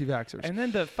 Anti-vaxxers. And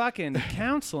then the fucking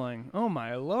counseling. Oh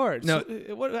my lord. No.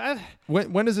 So,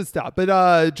 when does it stop?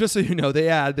 But just so you know,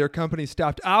 their company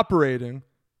stopped operating.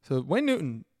 So Wayne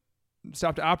Newton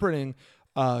stopped operating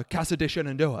Casa de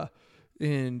Shenandoah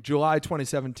in July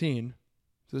 2017.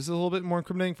 So this is a little bit more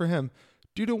incriminating for him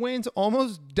due to Wayne's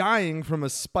almost dying from a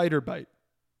spider bite.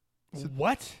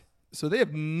 What? So they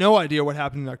have no idea what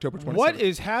happened in October 27th. What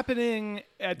is happening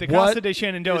at the Casa de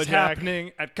Shenandoah, What is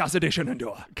happening at Casa de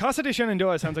Shenandoah? Casa de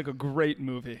Shenandoah sounds like a great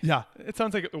movie. Yeah. It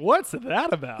sounds like, what's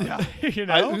that about? Yeah. You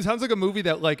know? It sounds like a movie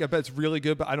that, like, I bet it's really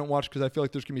good, but I don't watch because I feel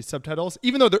like there's going to be subtitles,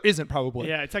 even though there isn't probably.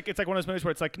 Yeah, it's like one of those movies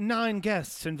where it's like 9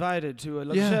 guests invited to a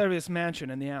luxurious mansion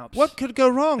in the Alps. What could go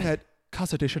wrong at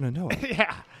Casa de Shenandoah?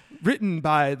 Yeah. Written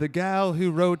by the gal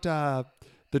who wrote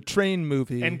the train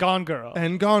movie. And Gone Girl.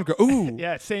 Ooh.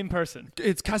 Yeah, same person.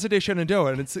 It's Casa de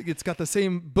Shenandoah, and it's got the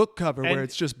same book cover where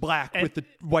it's just black with the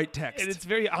white text. And it's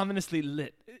very ominously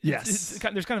lit. Yes.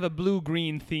 There's kind of a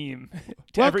blue-green theme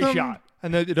to every shot.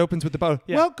 And then it opens with the bottle.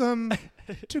 Yeah. Welcome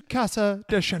to Casa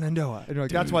de Shenandoah. And you're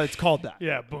like, that's why it's called that.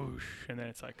 Yeah, boosh. And then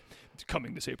it's like, it's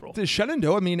coming this April. Does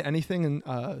Shenandoah mean anything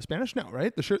in Spanish? No,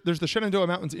 right? There's the Shenandoah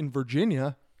Mountains in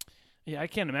Virginia. Yeah, I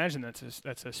can't imagine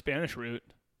that's a Spanish route.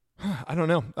 I don't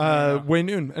know. Wayne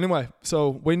Newton. Anyway, so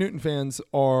Wayne Newton fans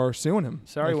are suing him.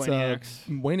 Sorry, Wayniacs.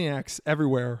 Wayniacs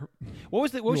everywhere. What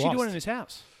was she doing in his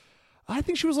house? I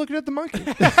think she was looking at the monkey.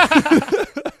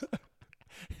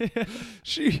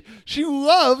 She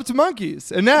loved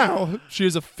monkeys, and now she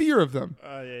has a fear of them.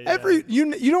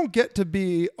 You don't get to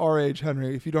be our age,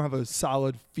 Henry, if you don't have a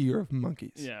solid fear of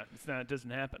monkeys. Yeah, it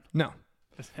doesn't happen. No.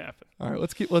 Doesn't happen. All right,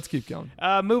 let's keep going.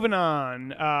 Moving on.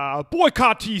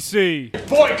 Boycott TC.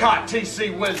 Boycott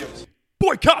T.C. Williams.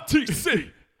 Boycott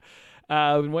TC.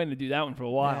 I've been waiting to do that one for a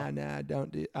while. Nah,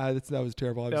 don't do. That was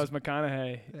terrible. That was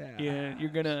McConaughey. Yeah, you're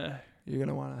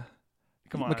gonna wanna.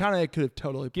 come on. McConaughey could have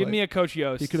totally played. Give me a Coach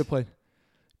Yost. He could have played.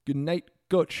 Good night,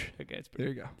 Coach. Okay, it's There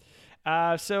you go.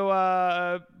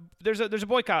 So there's a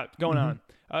boycott going on.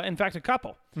 In fact, a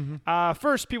couple.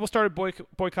 First, people started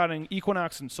boycotting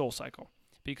Equinox and SoulCycle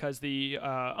because the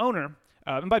owner,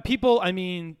 and by people, I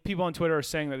mean people on Twitter are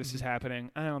saying that this is happening.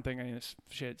 I don't think any of this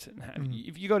shit's happening.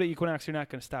 If you go to Equinox, you're not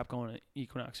going to stop going to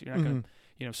Equinox. You're not going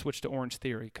to switch to Orange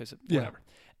Theory because whatever.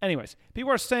 Anyways,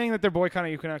 people are saying that they're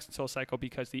boycotting Equinox and SoulCycle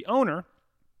because the owner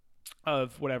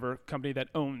of whatever company that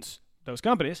owns those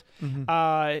companies,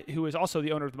 who is also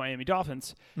the owner of the Miami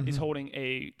Dolphins, is holding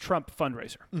a Trump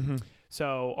fundraiser.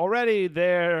 So already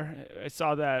there, I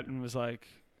saw that and was like,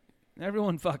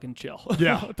 everyone fucking chill.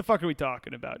 Yeah. What the fuck are we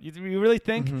talking about? You really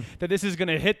think that this is going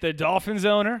to hit the Dolphins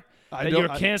owner? That you're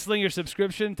canceling your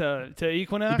subscription to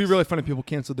Equinox? It'd be really funny if people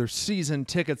canceled their season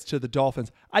tickets to the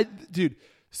Dolphins. Dude,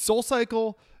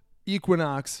 SoulCycle,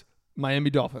 Equinox, Miami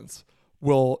Dolphins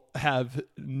will have,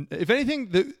 if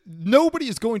anything, nobody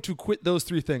is going to quit those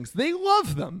three things. They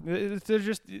love them. They're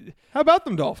just. How about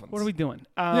them Dolphins? What are we doing?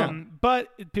 But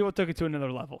people took it to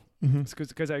another level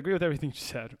because I agree with everything you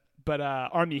said. But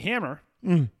Armie Hammer,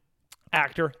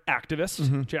 actor,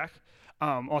 activist, check.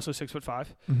 Also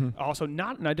 6'5", also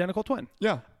not an identical twin.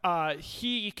 Yeah.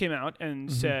 He came out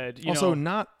and said, also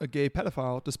not a gay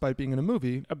pedophile, despite being in a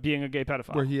movie being a gay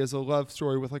pedophile, where he has a love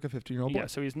story with like a 15-year-old boy. Yeah,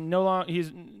 so he's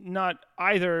not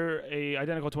either a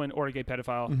identical twin or a gay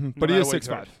pedophile. But he is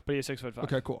 6'5". But he is 6'5".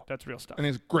 Okay, cool. That's real stuff. And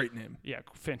he has a great name. Yeah,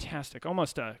 fantastic.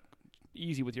 Almost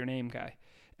easy with your name guy.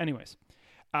 Anyways,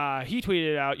 he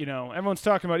tweeted out, everyone's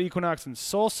talking about Equinox and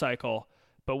SoulCycle,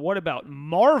 but what about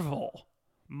Marvel?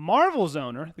 Marvel's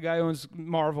owner, the guy who owns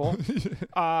Marvel,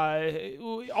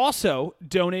 also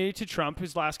donated to Trump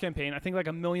his last campaign, I think like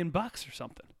 $1 million or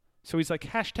something. So he's like,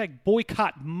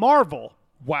 #boycott Marvel.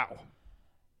 Wow.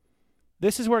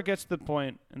 This is where it gets to the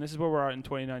point, and this is where we're at in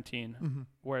 2019,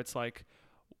 where it's like,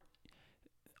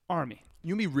 Army.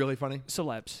 You'd be really funny.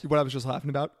 Celebs. What I was just laughing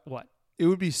about? What? It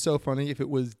would be so funny if it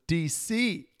was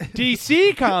DC.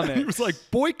 DC Comics. It was like,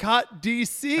 boycott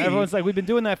DC. Everyone's like, we've been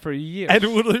doing that for years. And it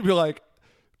would literally be like,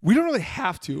 we don't really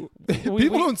have to.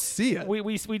 People don't see it.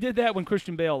 We did that when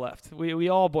Christian Bale left. We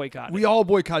all boycotted. We all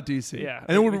boycott DC. Yeah.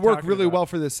 And it would work really well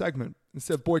for this segment.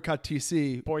 Instead of boycott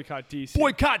TC. Boycott DC.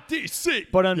 Boycott DC.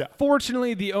 But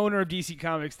unfortunately, the owner of DC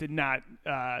Comics did not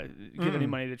give any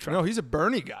money to Trump. No, he's a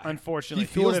Bernie guy. Unfortunately.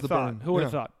 He feels the burn. Who would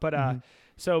have thought? But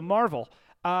so Marvel.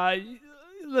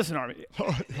 Listen, Army.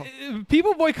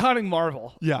 People boycotting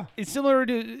Marvel. Yeah. It's similar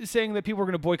to saying that people are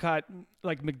going to boycott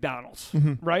like McDonald's,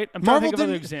 right? I'm trying to think of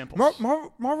other examples.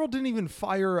 Marvel didn't even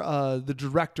fire the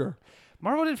director.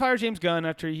 Marvel didn't fire James Gunn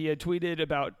after he had tweeted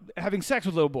about having sex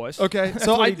with little boys. Okay, That's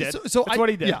what he did. That's what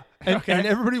he did. Yeah, and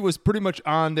everybody was pretty much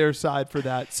on their side for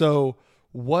that. So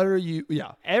what are you?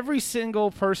 Yeah, every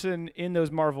single person in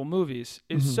those Marvel movies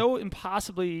is so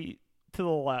impossibly to the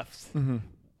left.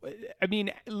 I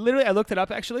mean, literally, I looked it up,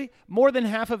 actually. More than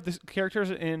half of the characters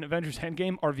in Avengers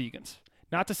Endgame are vegans.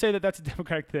 Not to say that that's a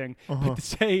Democratic thing, but to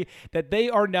say that they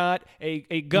are not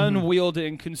a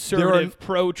gun-wielding, conservative,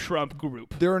 pro-Trump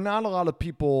group. There are not a lot of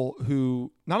people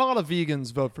not a lot of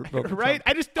vegans vote for right? Trump.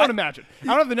 I just don't imagine. I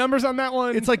don't have the numbers on that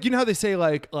one. It's like, how they say,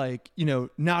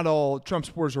 not all Trump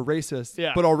supporters are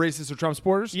racist, but all racists are Trump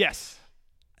supporters? Yes.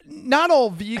 Not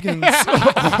all vegans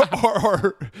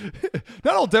are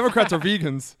not all Democrats are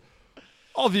vegans.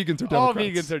 All vegans are Democrats. All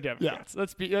vegans are Democrats.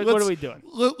 Yeah. What are we doing?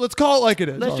 Let's call it like it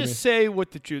is. Let's just say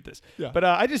what the truth is. Yeah. But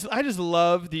I just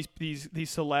love these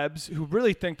celebs who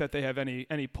really think that they have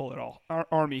any pull at all.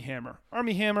 Armie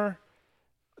Hammer,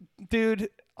 dude.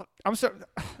 I'm sorry.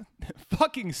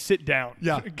 Fucking sit down,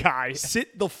 guy.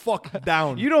 Sit the fuck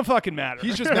down. You don't fucking matter.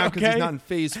 He's just mad because he's not in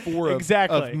phase 4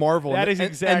 of Marvel. That is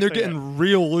exactly. And they're getting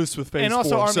real loose with phase 4. And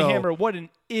also, Armie Hammer, what an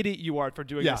idiot you are for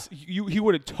doing this. He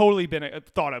would have totally been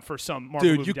thought of for some Marvel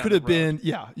movie. Dude, you could have been.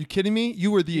 Yeah, you kidding me? You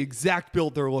were the exact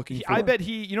build they're looking for. I bet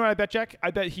you know what I bet, Jack?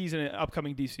 I bet he's in an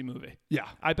upcoming DC movie. Yeah.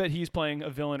 I bet he's playing a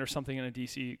villain or something in a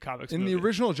DC Comics movie. In the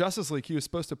original Justice League, he was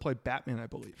supposed to play Batman, I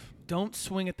believe. Don't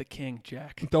swing at the king,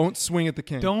 Jack. Don't swing at the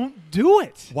king. Don't do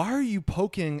it. Why are you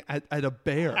poking at a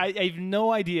bear? I have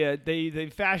no idea. They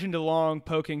fashioned a long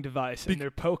poking device, and they're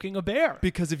poking a bear.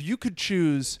 Because if you could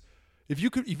choose, if you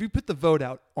put the vote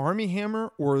out, Armie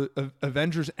Hammer or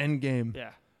Avengers Endgame.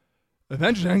 Yeah.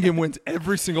 Avengers Endgame wins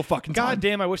every single fucking time. God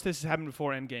damn, I wish this had happened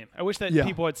before Endgame. I wish that Yeah.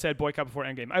 people had said boycott before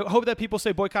Endgame. I hope that people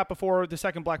say boycott before the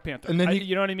second Black Panther. And then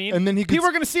you know what I mean? and then he could people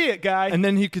are going to see it, guy. And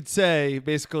then he could say,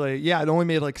 basically, yeah, it only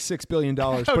made like $6 billion,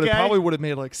 but it Okay. probably would have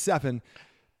made like 7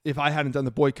 if I hadn't done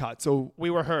the boycott. So we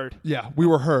were heard. yeah, we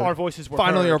were heard. Our voices were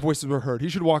Finally, heard. our voices were heard. He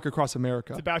should walk across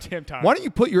America. It's about damn time. Why don't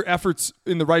you put your efforts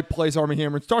in the right place, Army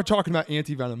Hammer, and start talking about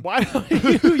Antivenom? Why don't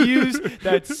you use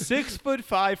that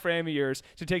 6'5" frame of yours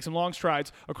to take some long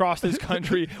strides across this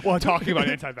country while talking about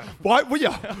Antivenom? Why? Well,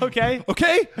 yeah. Okay.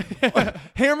 Okay.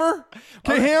 Hammer.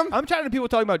 Okay, Ham. I'm tired of people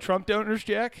talking about Trump donors,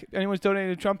 Jack. Anyone's donating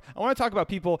to Trump? I want to talk about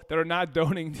people that are not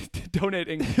donating to the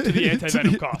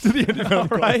Antivenom cause. To the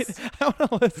Antivenom All right? cause. I want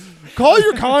to list. Call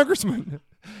your congressman.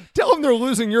 Tell them they're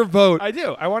losing your vote. I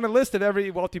do. I want a list of every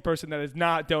wealthy person that is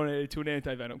not donated to an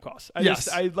Antivenom cause. Yes.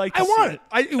 I'd like to I see want it.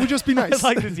 It would just be nice. I'd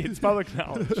like to see it. It's public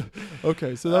knowledge.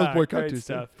 Okay, so that was Boycott great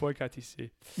Tuesday. stuff. Boycott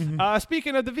TC.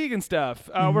 Speaking of the vegan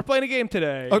stuff, we're playing a game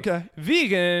today. Okay.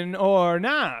 Vegan or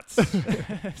not?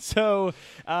 So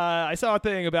I saw a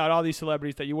thing about all these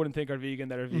celebrities that you wouldn't think are vegan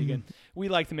that are vegan. We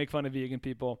like to make fun of vegan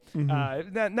people.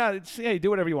 Hey,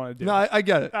 do whatever you want to do. No, I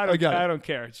get it. I get it. I don't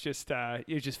care. It's just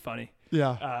funny.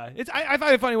 Yeah. I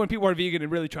find it funny when people are vegan and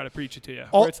really try to preach it to you.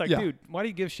 All- Where it's like, yeah. dude, why do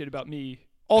you give shit about me?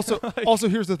 Also,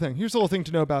 here's the thing. Here's a little thing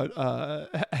to know about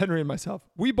Henry and myself.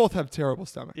 We both have terrible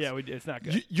stomachs. Yeah, it's not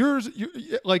good. Yours,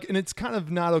 like, and it's kind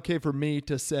of not okay for me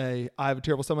to say I have a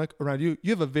terrible stomach around you.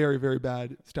 You have a very, very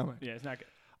bad stomach. Yeah, it's not good.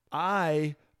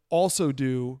 I also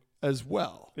do as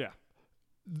well. Yeah.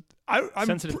 I'm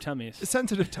Sensitive tummies.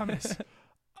 Sensitive tummies.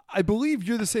 I believe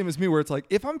you're the same as me, where it's like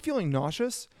if I'm feeling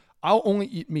nauseous, I'll only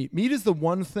eat meat. Meat is the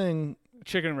one thing.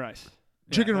 Chicken and rice.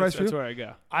 Chicken and rice. That's where I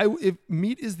go. If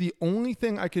meat is the only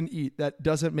thing I can eat that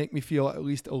doesn't make me feel at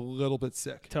least a little bit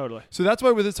sick. Totally. So that's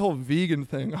why with this whole vegan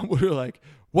thing, we're like,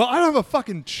 well, I don't have a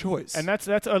fucking choice. And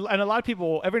and a lot of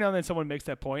people, every now and then someone makes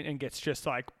that point and gets just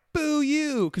like, boo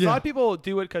you. Because a lot of people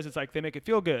do it because it's like they make it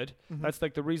feel good. That's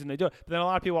like the reason they do it. But then a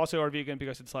lot of people also are vegan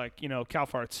because it's like, cow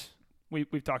farts.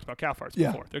 We've talked about cow farts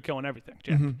before. They're killing everything,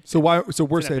 Jack. So we're It's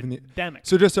an saving the epidemic.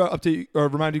 So just to update or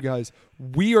remind you guys,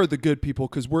 we are the good people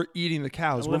because we're eating the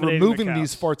cows. Eliminating we're removing the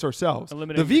these farts ourselves.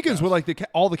 Eliminating The the vegans cows. would like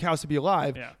all the cows to be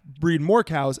alive, breed more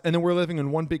cows, and then we're living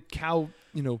in one big cow,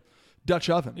 Dutch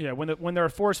oven. Yeah, when there are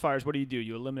forest fires, what do?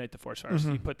 You eliminate the forest fires.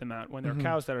 You put them out. When there are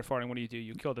cows that are farting, what do?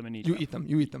 You kill them and eat them.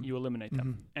 You eat them. You eliminate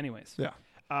them. Anyways. Yeah.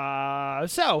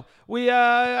 So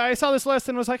I saw this list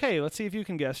and was like, hey, let's see if you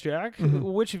can guess, Jack,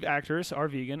 which actors are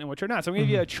vegan and which are not. So I'm going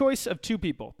to give you a choice of 2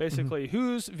 people. Basically,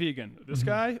 who's vegan? This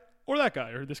guy or that guy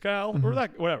or this gal or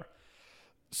that, whatever.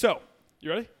 So,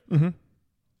 you ready? I'm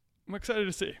excited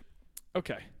to see.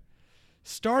 Okay.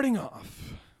 Starting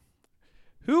off,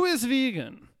 who is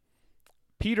vegan?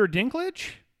 Peter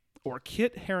Dinklage or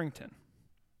Kit Harington?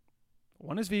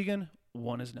 One is vegan,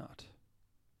 one is not.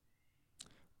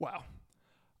 Wow.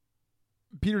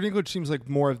 Peter Dinklage seems like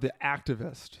more of the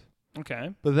activist.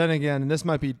 Okay. But then again, and this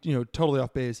might be, totally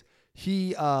off base, he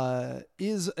he does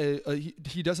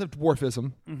have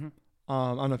dwarfism.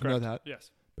 I don't know if you know that.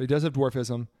 Yes. But he does have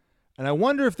dwarfism. And I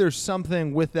wonder if there's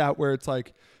something with that where it's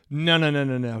like,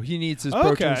 no. He needs his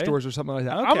protein stores or something like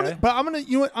that. Okay. I'm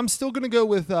gonna, I'm still gonna go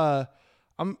with I'm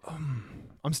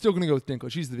still gonna go with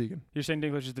Dinklage. He's the vegan. You're saying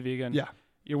Dinklage is the vegan? Yeah.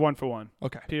 You're 1 for 1.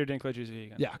 Okay. Peter Dinklage is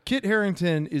vegan. Yeah. Kit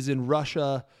Harington is in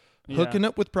Russia, hooking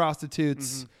up with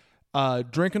prostitutes,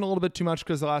 drinking a little bit too much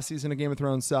because the last season of Game of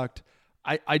Thrones sucked.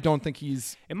 I don't think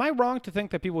he's. Am I wrong to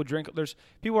think that people drink? There's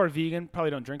people who are vegan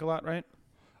probably don't drink a lot, right?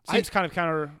 Seems kind of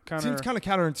counter. Seems kind of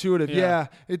counterintuitive. Yeah.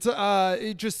 It's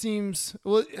it just seems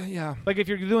yeah. Like if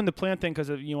you're doing the plant thing because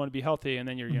you want to be healthy, and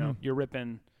then you're you're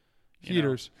ripping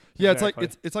heaters. Yeah, exactly.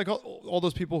 It's like all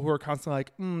those people who are constantly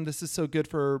like, this is so good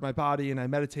for my body, and I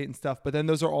meditate and stuff. But then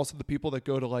those are also the people that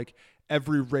go to like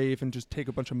every rave and just take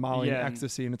a bunch of Molly and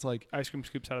ecstasy, and it's like ice cream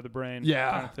scoops out of the brain.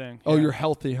 Yeah. Kind of thing. Oh, you're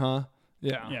healthy, huh?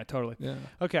 Yeah. Yeah, totally. Yeah.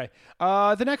 Okay.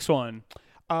 The next one.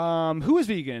 Who is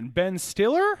vegan? Ben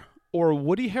Stiller or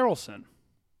Woody Harrelson?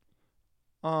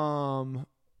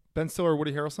 Ben Stiller or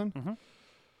Woody Harrelson?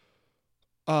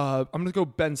 I'm gonna go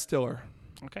Ben Stiller.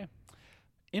 Okay.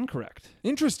 Incorrect.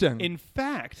 Interesting. In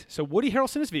fact, so Woody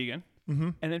Harrelson is vegan,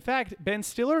 and in fact, Ben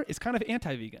Stiller is kind of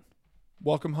anti-vegan.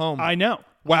 Welcome home. I know.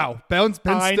 Wow. Ben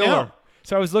Stiller. I know.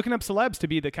 So I was looking up celebs to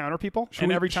be the counter people,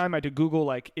 and every time I had to Google,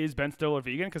 like, is Ben Stiller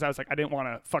vegan? Because I was like, I didn't want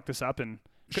to fuck this up. And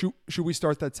should we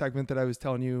start that segment that I was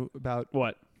telling you about?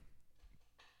 What?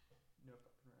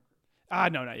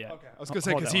 No, not yet. Okay. I was going to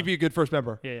say, because he'd be a good first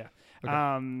member. Yeah.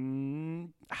 Okay.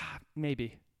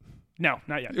 Maybe. No,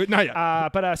 not yet. Not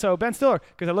yet. But so Ben Stiller,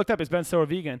 because I looked up, is Ben Stiller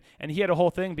vegan? And he had a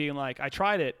whole thing being like, I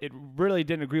tried it. It really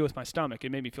didn't agree with my stomach.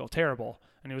 It made me feel terrible.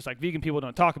 And it was like, vegan people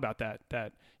don't talk about that.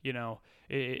 That, you know,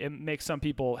 it makes some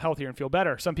people healthier and feel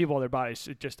better. Some people, their bodies,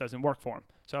 it just doesn't work for them.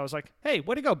 So I was like, hey,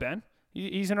 way to go, Ben.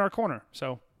 He's in our corner.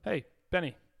 So, hey,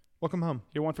 Benny. Welcome home.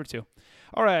 You're 1 for 2.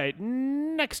 All right,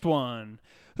 next one.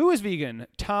 Who is vegan?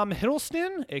 Tom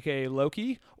Hiddleston, a.k.a.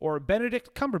 Loki, or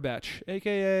Benedict Cumberbatch,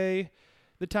 a.k.a.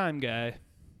 the Time Guy?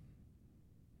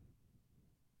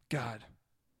 God.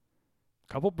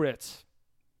 Couple Brits.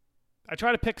 I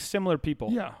try to pick similar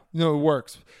people. Yeah. No, it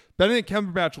works. Benedict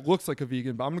Cumberbatch looks like a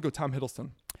vegan, but I'm going to go Tom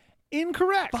Hiddleston.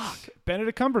 Incorrect. Fuck.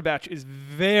 Benedict Cumberbatch is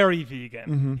very vegan.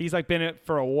 Mm-hmm. He's like been it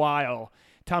for a while.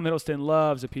 Tom Hiddleston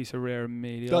loves a piece of rare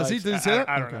meat. Does he? Did he say that?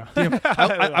 I don't know. Damn.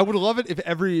 I would love it if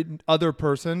every other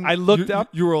person I looked up.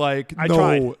 You were like, I no,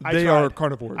 tried. they are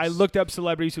carnivores. I looked up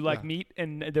celebrities who like meat,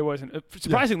 and there wasn't.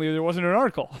 Surprisingly, there wasn't an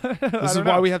article. This is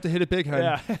why we have to hit it big,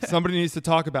 head. Yeah. Somebody needs to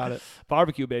talk about it.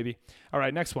 Barbecue, baby. All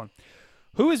right, next one.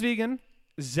 Who is vegan?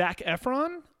 Zac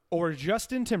Efron or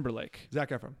Justin Timberlake? Zac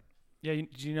Efron. Yeah,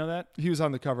 did you know that? He was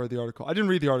on the cover of the article. I didn't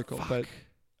read the article, but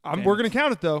Damn we're going to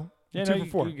count it, though. Yeah, 2 no,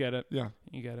 for 4. you get it. Yeah.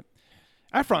 You get it.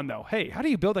 Efron, though, hey, how do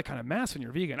you build that kind of mass when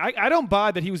you're vegan? I don't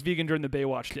buy that he was vegan during the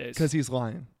Baywatch days. Because he's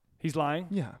lying. He's lying?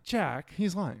 Yeah. Jack.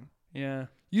 He's lying. Yeah.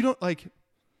 You don't like...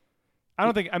 I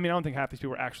don't think half these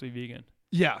people are actually vegan.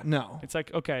 Yeah, no. It's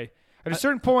like, okay, at a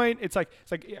certain point, it's like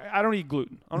I don't eat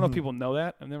gluten. I don't know if people know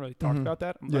that. I've never really talked about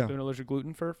that. I've been allergic to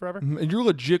gluten for forever. And you're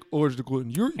legit allergic to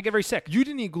gluten. I get very sick. You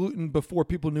didn't eat gluten before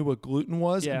people knew what gluten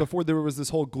was, and before there was this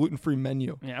whole gluten-free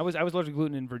menu. Yeah, I was allergic to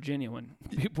gluten in Virginia when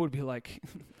people would be like,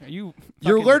 "Are you?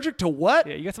 You're allergic to what?"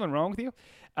 Yeah, you got something wrong with you?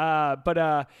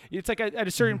 But it's like at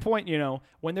a certain point, you know,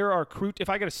 when there are if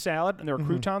I get a salad and there are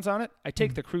croutons on it, I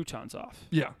take the croutons off.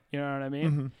 Yeah. You know what I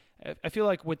mean? I feel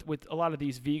like with a lot of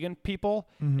these vegan people,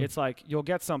 it's like you'll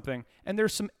get something and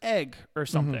there's some egg or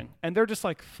something, and they're just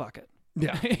like, fuck it.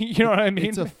 Yeah. You know what I mean?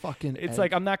 It's a fucking It's egg.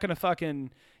 like, I'm not going to fucking,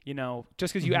 you know,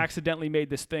 just because you accidentally made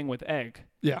this thing with egg.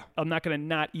 Yeah. I'm not going to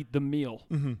not eat the meal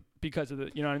because of the,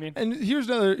 you know what I mean? And here's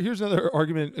another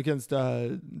argument against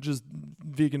just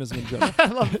veganism in general. I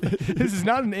love it. This is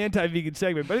not an anti-vegan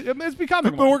segment, but it's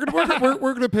becoming But one.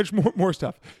 we're gonna pitch more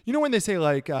stuff. You know when they say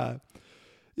like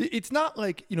it's not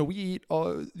like, you know, we eat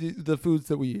all the foods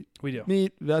that we eat. We do.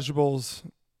 Meat, vegetables,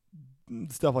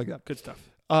 stuff like that. Good stuff.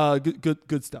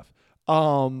 Good stuff.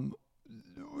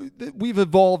 We've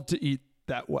evolved to eat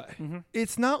that way.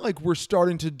 It's not like we're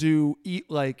starting to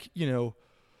eat like, you know,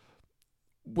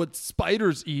 what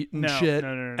spiders eat and shit.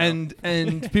 No.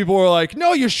 And people are like,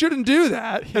 no, you shouldn't do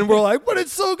that. And we're like, but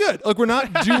it's so good. Like, we're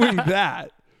not doing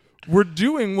that. We're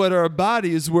doing what our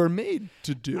bodies were made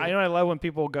to do. I love when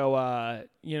people go,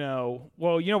 you know,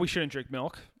 well, you know, we shouldn't drink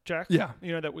milk, Jack. Yeah.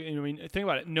 You know, think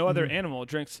about it. No other animal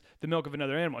drinks the milk of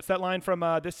another animal. It's that line from,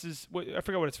 I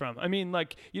forget what it's from. I mean,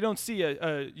 like, you don't see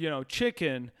a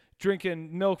chicken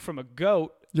drinking milk from a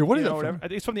goat. Yeah, what is that that from? I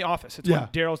think it's from The Office. It's when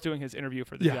Daryl's doing his interview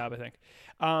for the job, I think.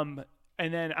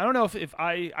 And then I don't know if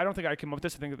I don't think I came up with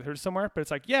this. I think I heard it somewhere, but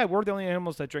it's like, yeah, we're the only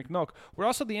animals that drink milk. We're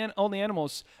also the only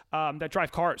animals that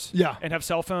drive cars, and have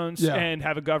cell phones, and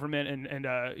have a government and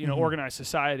you know, organized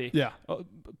society. Yeah,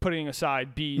 putting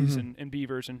aside bees and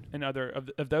beavers and other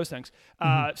of those things.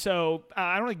 So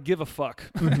I don't really give a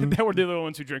fuck that we're the only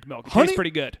ones who drink milk. It tastes pretty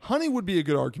good. Honey would be a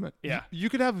good argument. Yeah, you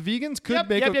could have vegans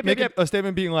make a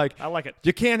statement being like, I like it.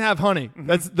 You can't have honey.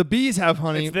 That's the bees have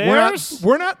honey. It's theirs.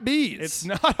 We're not bees. It's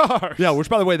not ours. Yeah, which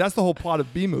by the way, that's the whole plot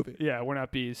of Bee Movie. Yeah, we're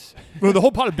not bees. Well, the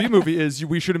whole plot of Bee Movie is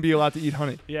we shouldn't be allowed to eat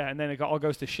honey. Yeah, and then it all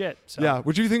goes to shit. So. Yeah,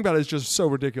 what you think about it is just so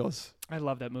ridiculous. I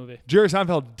love that movie. Jerry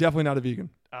Seinfeld, definitely not a vegan.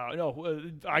 No,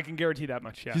 I can guarantee that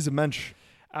much. Yeah, he's a mensch.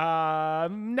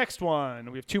 Next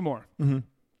one, we have 2 more.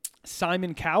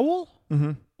 Simon Cowell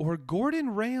or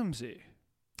Gordon Ramsay?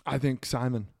 I think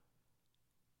Simon.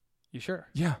 You sure?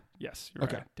 Yeah. Yes. You're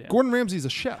okay. Right. Damn. Gordon Ramsay's a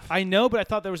chef. I know, but I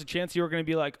thought there was a chance you were going to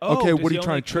be like, oh, okay, what are you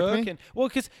trying to trick me? Well,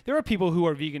 because there are people who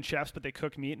are vegan chefs, but they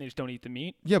cook meat and they just don't eat the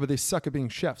meat. Yeah, but they suck at being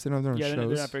chefs. They don't have their own shows.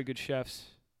 They're not very good chefs.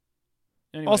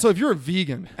 Anyway. Also, if you're a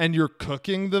vegan and you're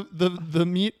cooking the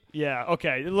meat, yeah,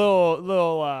 okay, a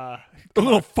little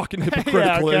fucking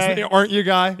hypocritical, isn't it? Aren't you,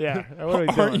 guy? Yeah, what are we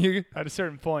aren't doing? you? At a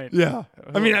certain point. Yeah,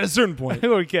 I mean, at a certain point.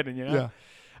 Who are we kidding? You know. Yeah.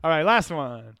 All right, last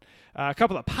one. A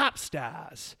couple of pop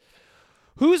stars.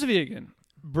 Who's vegan?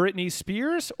 Britney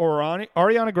Spears or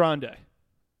Ariana Grande?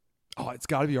 Oh, it's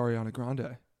got to be Ariana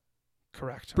Grande.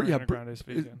 Correct. Ariana Grande is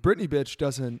vegan. Britney bitch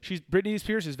doesn't. Britney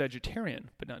Spears is vegetarian,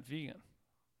 but not vegan.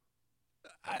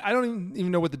 I don't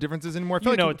even know what the difference is anymore. I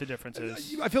feel You know like what the difference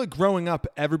is. I feel like growing up,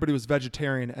 everybody was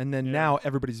vegetarian, and then Yeah. now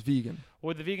everybody's vegan.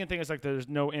 Well, the vegan thing is like there's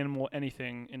no animal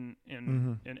anything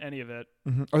in any of it.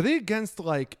 Are they against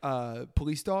like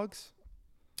police dogs?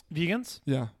 Vegans?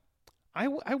 Yeah. I I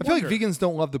feel like wonder. vegans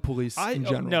don't love the police in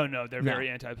general. No, they're No. very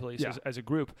anti-police Yeah. as a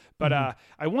group. But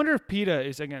I wonder if PETA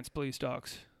is against police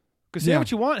dogs. Because say Yeah.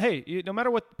 what you want. Hey, no matter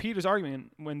what PETA's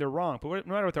argument when they're wrong, but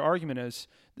no matter what their argument is,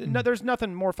 there's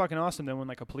nothing more fucking awesome than when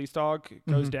like a police dog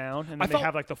goes down and then they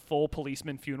have like the full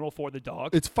policeman funeral for the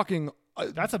dog. It's fucking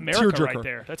That's America right tearjerker.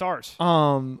 there. That's ours.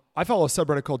 I follow a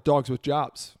subreddit called Dogs with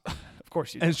Jobs. Of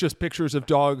course you do. And it's just pictures of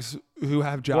dogs who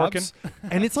have jobs.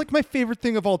 And it's like my favorite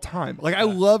thing of all time. Like I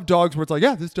love dogs where it's like,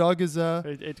 yeah, this dog is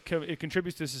It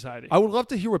contributes to society. I would love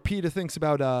to hear what PETA thinks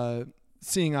about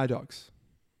seeing eye dogs.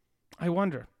 I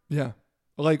wonder. Yeah.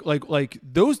 Like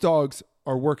those dogs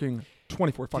are working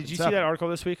 24 fucking Did you 7. see that article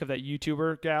this week of that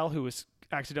YouTuber gal who was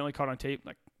accidentally caught on tape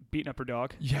like beating up her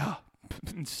dog? Yeah.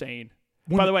 Insane.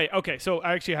 By the way, okay, so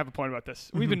I actually have a point about this.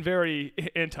 Mm-hmm. We've been very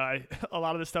anti a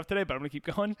lot of this stuff today, but I'm going to keep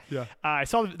going. Yeah. I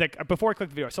saw, before I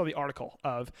clicked the video, I saw the article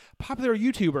of popular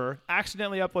YouTuber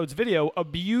accidentally uploads video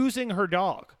abusing her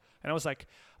dog. And I was like,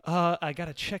 I got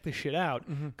to check this shit out.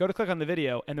 Go to click on the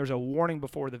video, and there's a warning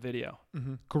before the video.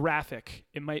 Graphic.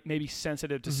 It may be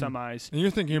sensitive to some eyes. And you're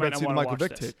thinking You might about not seeing wanna Michael watch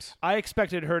Vick this. tapes. I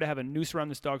expected her to have a noose around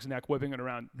this dog's neck, whipping it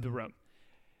around the room.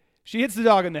 She hits the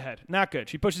dog in the head. Not good.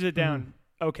 She pushes it down.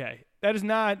 Okay. That is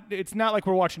not, it's not like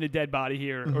we're watching a dead body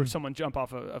here or someone jump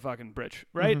off a fucking bridge,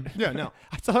 right? Yeah, no.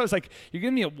 I thought it was like, you're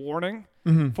giving me a warning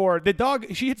for the dog.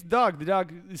 She hits the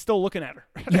dog is still looking at her.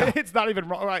 It's not even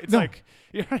wrong. Right? It's like,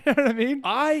 you know what I mean?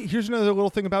 Here's another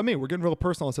little thing about me. We're getting real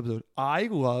personal this episode. I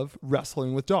love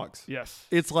wrestling with dogs. Yes.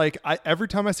 It's like every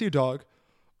time I see a dog,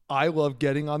 I love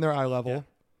getting on their eye level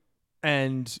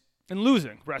and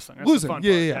losing wrestling. That's losing. The fun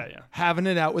Yeah. part. Having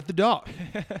it out with the dog.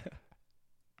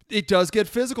 It does get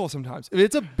physical sometimes. If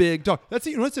it's a big dog. That's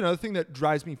another thing that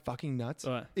drives me fucking nuts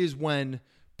is when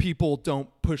people don't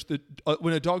push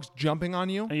when a dog's jumping on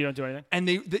you And you don't do anything? and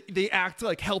they act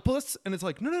like helpless and it's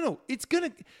like no, it's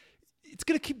gonna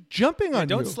keep jumping on you.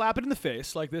 Don't slap it in the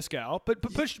face like this gal, but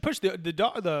push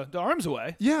the arms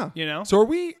away. Yeah. You know? So are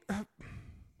we?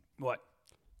 What?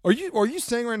 Are you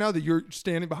saying right now that you're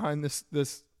standing behind this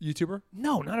YouTuber?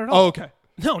 No, not at all. Oh, okay.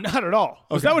 No, not at all.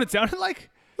 Was Okay. that what it sounded like?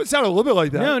 It sounded a little bit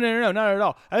like that. No, not at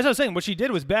all. As I was saying, what she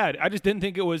did was bad. I just didn't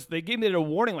think it was. They gave me a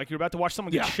warning, like you're about to watch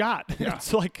someone get shot. Yeah.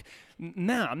 It's like,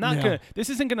 nah, I'm not gonna.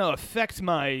 This isn't gonna affect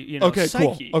my, Okay,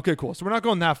 psyche. cool. Okay, cool. So we're not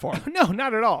going that far. No,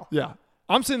 not at all. Yeah.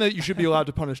 I'm saying that you should be allowed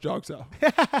to punish dogs, though.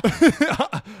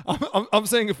 I'm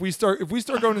saying if we start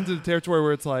going into the territory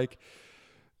where it's like,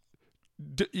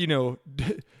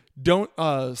 don't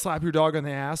slap your dog on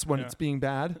the ass when it's being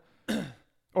bad,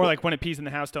 Or like when it pees in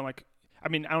the house, don't like. I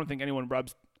mean, I don't think anyone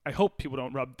rubs. I hope people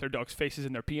don't rub their dog's faces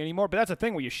in their pee anymore. But that's a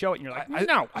thing where you show it and you're like,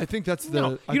 no. I think that's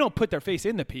No, you don't put their face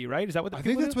in the pee, right? Is that what? I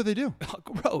think that's what they do. Oh,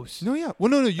 gross. No, yeah. Well,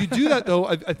 no. You do that though.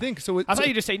 I think so. I thought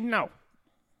you just say no,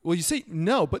 Well, you say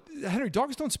no, but Henry,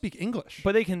 dogs don't speak English.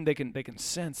 but they can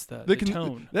sense the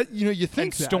tone That you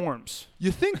think and that. storms.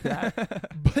 You think that,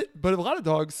 but a lot of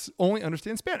dogs only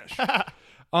understand Spanish.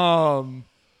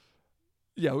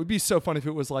 Yeah, it would be so funny if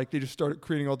it was like they just started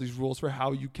creating all these rules for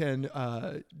how you can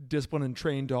discipline and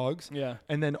train dogs. Yeah.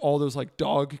 And then all those like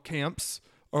dog camps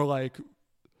are like,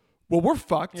 well, we're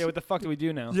fucked. Yeah, what the fuck do we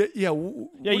do now? Yeah.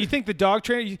 Yeah, you think the dog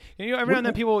trainer? Every now and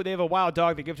then people they have a wild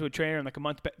dog they give to a trainer and like a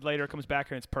month later it comes back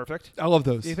and it's perfect. I love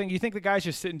those. You think the guy's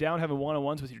just sitting down having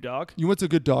one-on-ones with your dog? You know what's a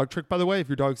good dog trick, by the way? If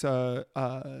your dog's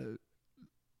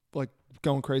like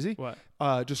going crazy, What?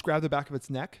 Just grab the back of its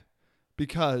neck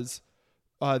because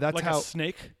that's Like how. a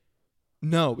snake?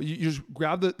 No, you just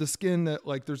grab the skin that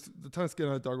like there's a ton of skin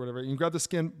on a dog or whatever. You grab the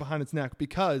skin behind its neck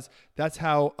because that's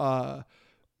how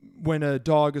when a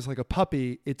dog is like a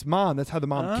puppy, it's mom. That's how the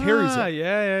mom carries it.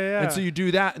 Yeah. And so you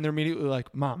do that and they're immediately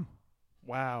like, mom.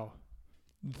 Wow.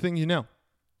 The thing you know.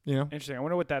 Interesting. I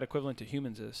wonder what that equivalent to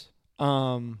humans is.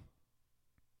 Probably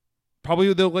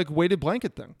the like weighted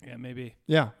blanket thing. Yeah, maybe.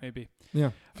 Yeah.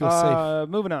 Feels safe.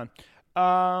 Moving on.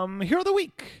 Hero of the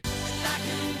week.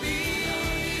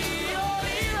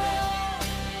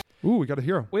 Ooh, we got a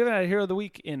hero. We haven't had a hero of the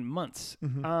week in months.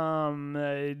 Danny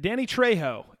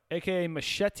Trejo, a.k.a.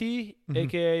 Machete,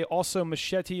 a.k.a. also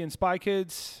Machete in Spy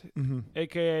Kids,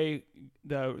 a.k.a.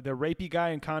 the rapey guy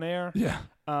in Con Air. Yeah.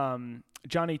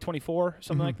 Johnny 24,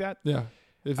 something like that. Yeah.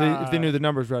 If they knew the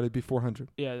numbers right, it'd be 400.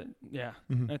 Yeah.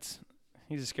 That's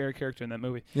He's a scary character in that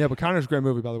movie. Yeah, but Connor's a great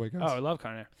movie, by the way, guys. Oh, I love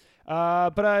Con Air.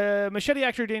 Machete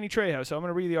actor Danny Trejo. So I'm going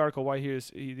to read the article why he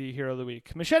is the hero of the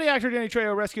week. Machete actor Danny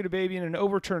Trejo rescued a baby in an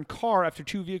overturned car after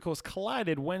two vehicles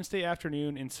collided Wednesday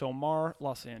afternoon in Somar,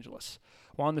 Los Angeles.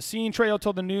 While on the scene, Trejo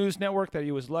told the news network that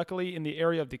he was luckily in the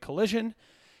area of the collision.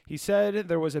 He said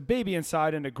there was a baby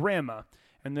inside and a grandma,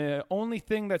 and the only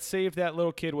thing that saved that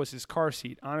little kid was his car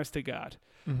seat, honest to God.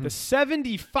 The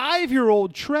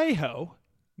 75-year-old Trejo.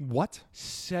 What?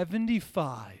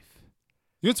 75.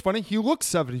 You know what's funny? He looks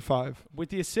 75. With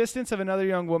the assistance of another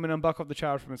young woman, unbuckled the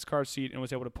child from its car seat and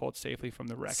was able to pull it safely from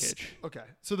the wreckage. Okay.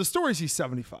 So the story is he's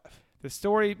 75. The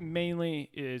story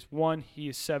mainly is, 1, he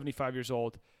is 75 years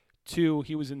old. 2,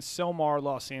 he was in Selmar,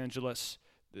 Los Angeles.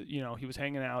 He was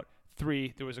hanging out.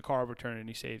 3, there was a car overturned and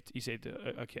he saved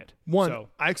a kid. 1, so,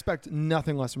 I expect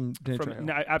nothing less from Danny Trejo.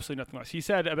 No, absolutely nothing less. He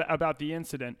said about the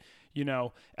incident,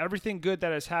 everything good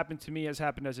that has happened to me has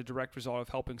happened as a direct result of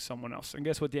helping someone else. And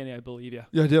guess what, Danny? I believe you.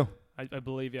 Yeah, I do. I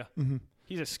believe you. Mm-hmm.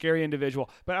 He's a scary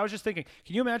individual. But I was just thinking,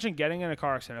 can you imagine getting in a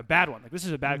car accident, a bad one? Like, this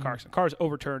is a bad car accident. Car is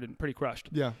overturned and pretty crushed.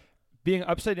 Yeah. Being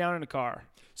upside down in a car.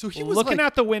 So he was looking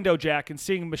out the window, Jack, and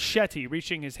seeing Machete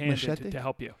reaching his hand to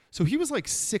help you. So he was like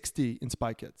 60 in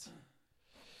Spy Kids.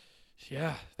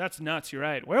 Yeah, that's nuts. You're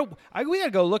right. Well, we got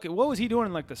to go look at what was he doing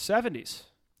in like the 70s.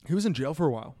 He was in jail for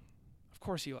a while. Of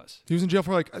course he was. He was in jail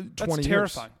for like 20 years. That's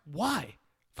terrifying. Why?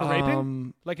 For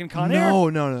raping? Like in Con Air?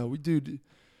 No. Dude.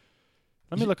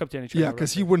 Let me look up Danny Trejo. Yeah,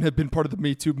 because he wouldn't have been part of the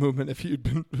Me Too movement if he had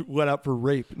been let out for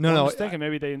rape. I was thinking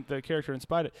maybe the character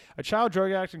inspired it. A child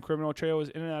drug addict and criminal, Trejo was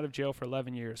in and out of jail for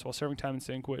 11 years. While serving time in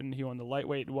San Quentin, he won the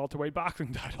lightweight and welterweight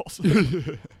boxing titles.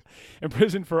 In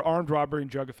prison for armed robbery and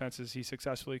drug offenses, he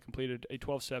successfully completed a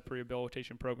 12-step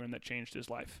rehabilitation program that changed his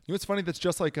life. You know what's funny? That's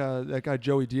just like that guy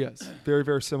Joey Diaz. Very,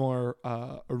 very similar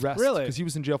arrest. Really? Because he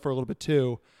was in jail for a little bit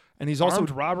too. And he's also armed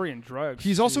robbery and drugs.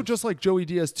 He's also just like Joey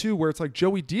Diaz too, where it's like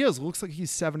Joey Diaz looks like he's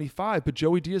 75, but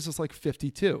Joey Diaz is like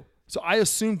 52. So I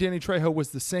assume Danny Trejo was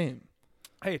the same.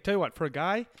 Hey, tell you what, for a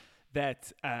guy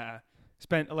that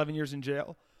spent 11 years in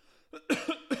jail,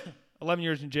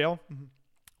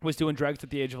 was doing drugs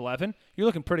at the age of 11, you're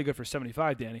looking pretty good for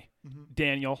 75, Danny.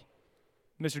 Daniel,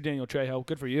 Mr. Daniel Trejo,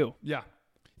 good for you. Yeah.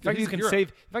 In fact, you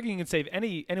can save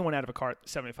anyone out of a car at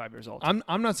 75 years old.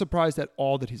 I'm not surprised at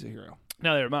all that he's a hero.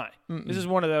 Neither am I. This is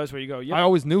one of those where you go, yep. I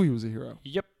always knew he was a hero.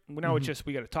 Yep. Now it's just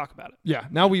we got to talk about it. Yeah.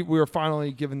 Now we were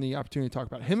finally given the opportunity to talk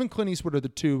about it. Him and Clint Eastwood are the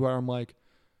two where I'm like,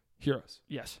 heroes.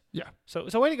 Yes. Yeah. So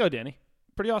way to go, Danny.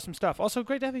 Pretty awesome stuff. Also,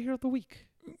 great to have a hero of the week.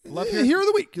 Hero of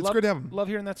the week. It's great to have him. Love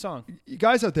hearing that song. You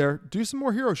guys out there, do some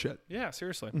more hero shit. Yeah,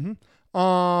 seriously.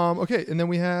 Okay, and then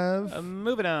we have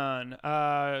moving on.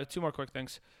 2 more quick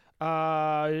things.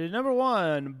 Number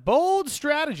 1, bold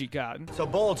strategy, Cotton. So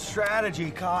bold strategy,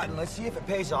 Cotton. Let's see if it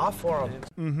pays off for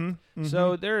him.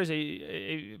 So there is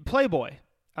a Playboy,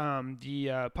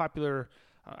 the popular,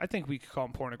 I think we could call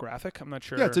him pornographic. I'm not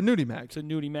sure. Yeah, it's a nudie mag. It's a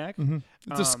nudie mag.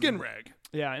 It's a skin rag.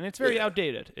 Yeah, and it's very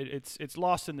outdated. It's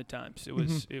lost in the times.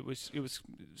 It was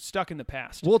stuck in the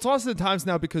past. Well, it's lost in the times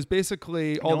now because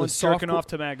basically all the software off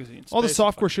to magazines. All the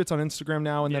software shit's on Instagram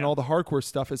now, and then all the hardcore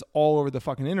stuff is all over the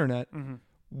fucking internet.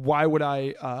 Why would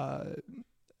I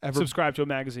ever subscribe to a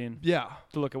magazine? Yeah,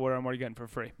 to look at what I'm already getting for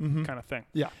free, kind of thing.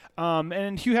 Yeah.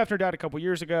 And Hugh Hefner died a couple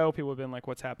years ago. People have been like,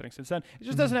 "What's happening since then?" It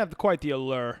just doesn't have quite the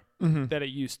allure that it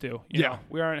used to. You know,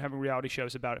 we aren't having reality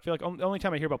shows about it. I feel like the only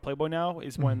time I hear about Playboy now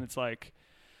is when it's like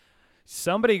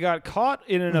somebody got caught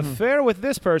in an affair with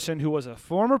this person who was a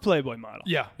former Playboy model.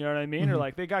 Yeah. You know what I mean? Or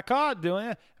like they got caught doing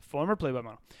it. Former Playboy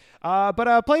model.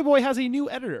 But Playboy has a new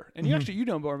editor. And you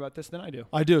know more about this than I do.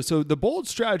 I do. So the bold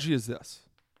strategy is this.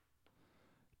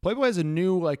 Playboy has a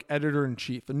new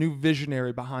editor-in-chief, a new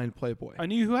visionary behind Playboy. A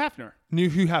new Hugh Hefner. New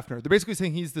Hugh Hefner. They're basically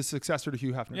saying he's the successor to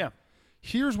Hugh Hefner. Yeah.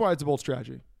 Here's why it's a bold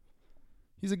strategy.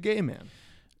 He's a gay man.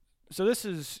 So this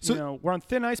is, we're on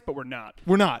thin ice, but we're not.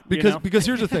 We're not. Because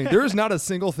here's the thing. There is not a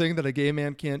single thing that a gay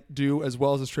man can't do as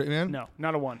well as a straight man. No,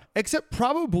 not a one. Except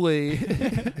probably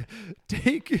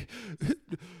take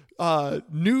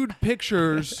nude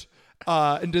pictures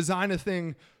and design a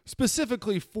thing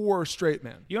specifically for straight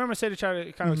men. You know what I'm going to say to try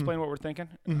to kind of explain what we're thinking?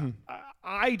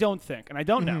 I don't think, and I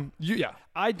don't know.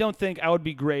 I don't think I would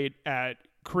be great at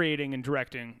creating and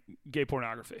directing gay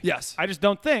pornography. Yes. I just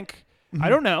don't think. I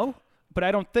don't know. But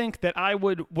I don't think that I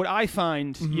would. What I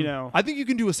find, I think you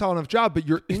can do a solid enough job, but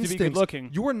your instincts, to be good looking.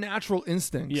 Your natural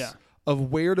instincts,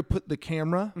 of where to put the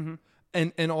camera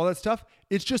and all that stuff,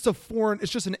 it's just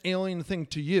an alien thing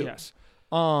to you. Yes.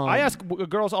 I ask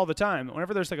girls all the time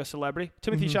whenever there's like a celebrity,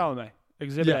 Timothy Chalamet,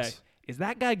 Exhibit A. is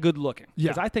that guy good looking? Yeah.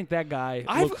 Because I think that guy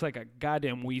looks like a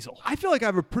goddamn weasel. I feel like I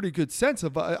have a pretty good sense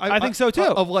of. I think so too.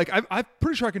 Of like, I'm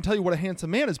pretty sure I can tell you what a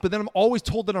handsome man is, but then I'm always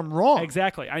told that I'm wrong.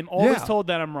 Exactly. I'm always Yeah. told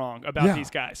that I'm wrong about Yeah. these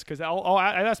guys because I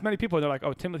asked many people and they're like,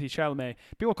 "Oh, Timothée Chalamet."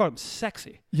 People call him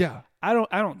sexy. Yeah. I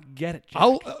don't get it.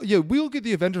 Jack. We'll get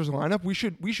the Avengers lineup. We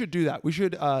should do that. We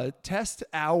should test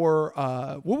our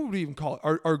what would we even call it?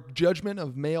 Our judgment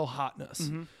of male hotness.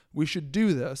 Mm-hmm. We should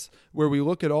do this where we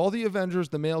look at all the Avengers,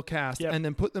 the male cast, Yep. and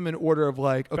then put them in order of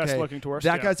like, okay, Best looking to worst,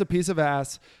 that yeah. guy's a piece of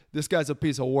ass. This guy's a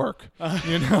piece of work.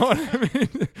 You know what I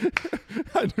mean?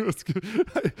 I knew it was good.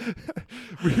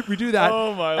 we do that.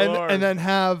 Oh, my Lord. And then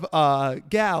have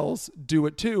gals do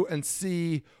it too and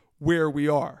see where we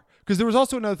are. Because there was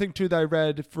also another thing too that I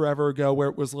read forever ago where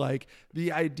it was like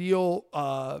the ideal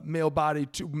male body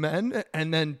to men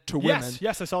and then to women.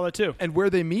 Yes, I saw that too. And where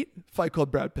they meet, Fight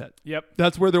Club Brad Pitt. Yep.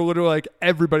 That's where they're literally like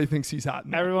everybody thinks he's hot.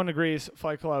 Now. Everyone agrees.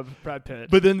 Fight Club, Brad Pitt.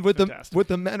 But then what Fantastic.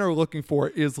 the men are looking for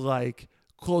is like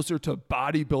closer to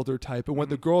bodybuilder type, and what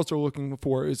the girls are looking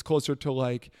for is closer to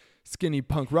like skinny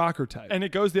punk rocker type. And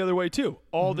it goes the other way too.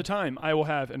 All the time, I will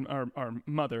have, and our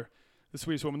mother, the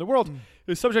sweetest woman in the world,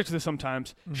 is subject to this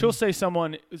sometimes. She'll say some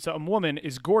woman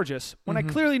is gorgeous when I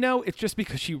clearly know it's just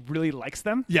because she really likes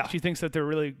them. Yeah. She thinks that they're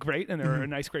really great and they're a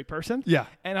nice, great person. Yeah.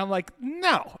 And I'm like,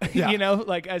 no. Yeah. You know,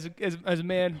 like as a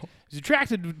man who's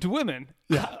attracted to women,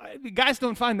 guys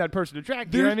don't find that person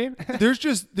attractive. You know what I mean? there's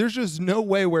just no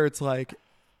way where it's like.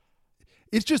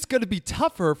 It's just going to be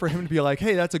tougher for him to be like,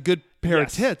 hey, that's a good pair of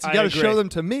Yes, tits. You I got to agree. show them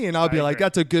to me, and I'll be like, agree.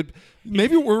 that's a good.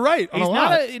 Maybe we're right on He's a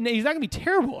not lot. he's not going to be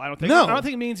terrible, I don't think. No. I don't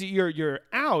think it means that you're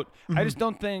out. I just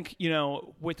don't think,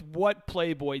 with what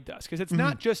Playboy does, because it's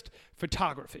not just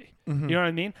photography. You know what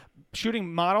I mean?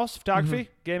 Shooting models, photography,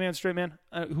 gay man, straight man,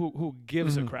 who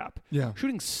gives a crap. Yeah.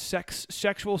 Shooting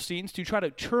sexual scenes to try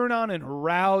to turn on and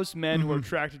arouse men who are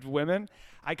attracted to women.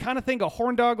 I kind of think a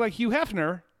horn dog like Hugh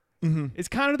Hefner is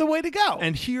kind of the way to go.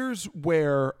 And here's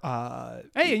where.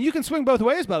 Hey, and you can swing both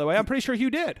ways, by the way. I'm pretty sure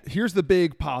Hugh did. Here's the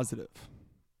big positive.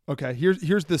 Okay,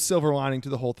 here's the silver lining to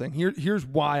the whole thing. Here's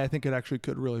why I think it actually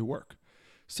could really work.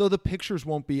 So the pictures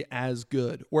won't be as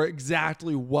good or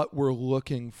exactly what we're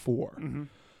looking for.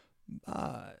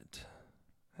 But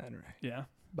Henry,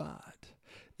 but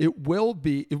it will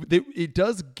be. It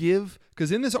does give,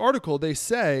 because in this article they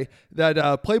say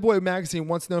that Playboy magazine,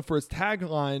 once known for its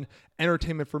tagline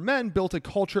 "Entertainment for Men," built a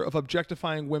culture of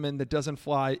objectifying women that doesn't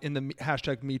fly in the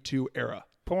 #MeToo era.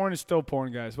 Porn is still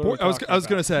porn, guys. What I was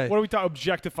going to say, what are we talking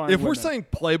objectifying? if we're women? saying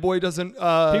Playboy doesn't,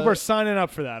 People are signing up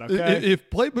for that. Okay. if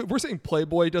we're saying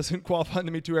Playboy doesn't qualify in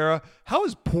the Me Too era, how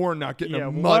is porn not getting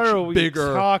a what much are we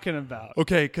bigger? talking about?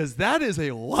 Okay, because that is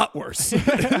a lot worse.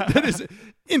 That is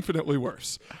infinitely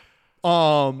worse.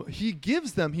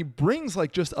 He brings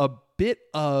like just a bit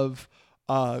of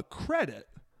credit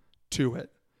to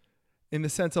it, in the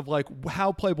sense of like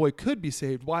how Playboy could be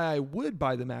saved. Why I would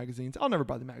buy the magazines. I'll never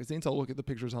buy the magazines. I'll look at the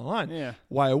pictures online. Yeah.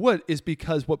 Why I would is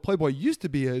because what Playboy used to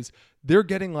be is they're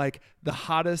getting like the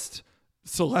hottest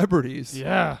celebrities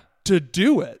to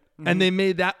do it. And they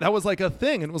made that was like a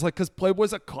thing. And it was like, because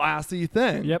Playboy's a classy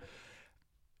thing. Yep.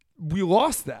 We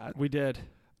lost that. We did,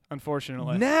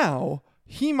 unfortunately. Now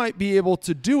he might be able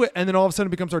to do it, and then all of a sudden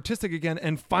it becomes artistic again,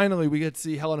 and finally we get to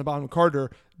see Helena Bonham Carter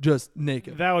just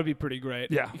naked. That would be pretty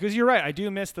great. Yeah. Because you're right. I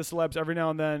do miss the celebs every now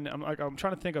and then. I'm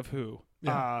trying to think of who.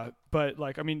 Yeah. But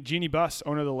Jeannie Buss,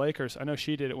 owner of the Lakers, I know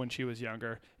she did it when she was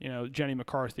younger. Jenny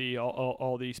McCarthy,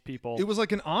 all these people. It was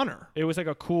like an honor. It was like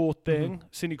a cool thing.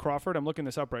 Cindy Crawford, I'm looking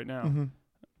this up right now.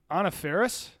 Anna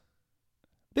Faris.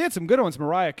 They had some good ones.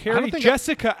 Mariah Carey,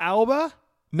 Jessica Alba.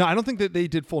 No, I don't think that they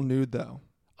did full nude though.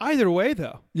 Either way,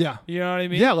 though. Yeah. You know what I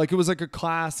mean? Yeah, like it was like a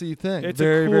classy thing. It's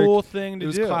very, a cool thing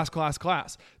to do. It was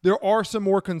class. There are some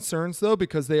more concerns though,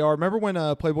 because remember when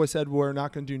Playboy said we're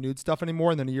not going to do nude stuff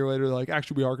anymore, and then a year later they're like,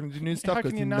 actually we are going to do nude stuff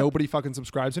because nobody fucking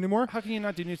subscribes anymore? How can you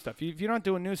not do nude stuff? If you're not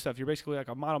doing nude stuff, you're basically like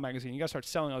a model magazine. You got to start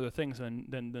selling other things than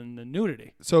the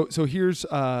nudity. So here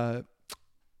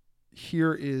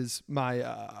is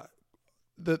my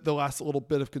the last little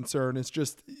bit of concern is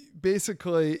just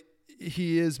basically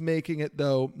he is making it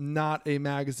though not a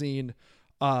magazine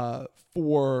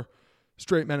for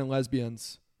straight men and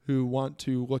lesbians who want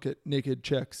to look at naked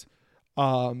chicks.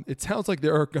 It sounds like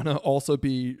there are gonna also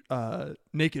be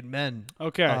naked men.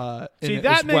 Okay. Now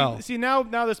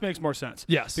this makes more sense.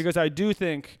 Yes, because I do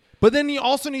think. But then you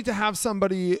also need to have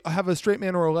a straight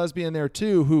man or a lesbian there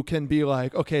too, who can be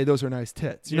like, okay, those are nice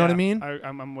tits. You know what I mean?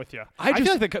 I'm with you. I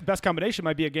feel like the best combination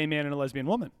might be a gay man and a lesbian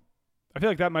woman. I feel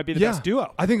like that might be the best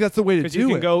duo. I think that's the way to Because do you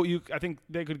can it. go. I think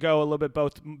they could go a little bit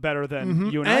both better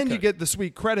than you and I And you could. get the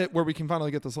sweet credit where we can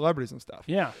finally get the celebrities and stuff.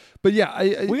 Yeah. But yeah,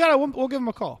 We'll give them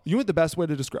a call. you know what the best way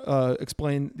to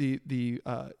explain the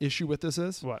issue with this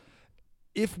is? What?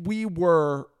 If we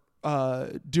were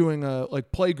doing a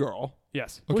like Playgirl,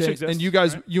 Yes. okay, Which exists, and you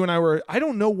guys, right? you and I were, I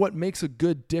don't know what makes a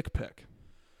good dick pic.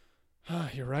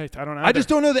 You're right. I don't know. I just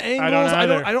don't know the angles. I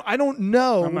don't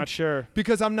know. I'm not sure.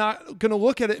 because I'm not gonna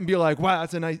look at it and be like, wow,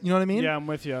 that's a nice. You know what I mean? Yeah, I'm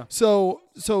with you. So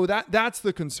that's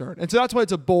the concern, and so that's why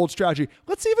it's a bold strategy.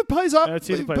 Let's see if it plays off. Let's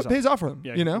see if it pays off for them.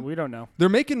 Yeah, you know, we don't know. they're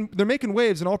making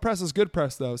waves, and all press is good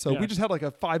press though. So Yeah. we just had like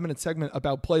a 5-minute segment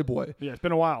about Playboy. Yeah, it's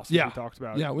been a while since Yeah, we talked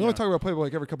about it. Yeah, we only talk about Playboy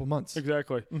like every couple months.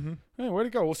 Exactly. Hey, way to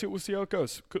go. We'll see how it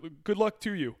goes. Good luck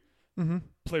to you,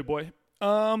 Playboy.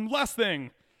 Last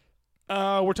thing.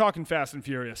 We're talking Fast and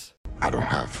Furious. I don't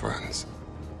have friends.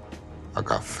 I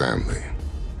got family.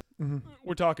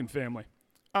 We're talking family.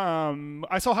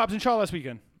 I saw Hobbs and Shaw last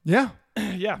weekend. Yeah.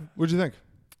 Yeah. What'd you think?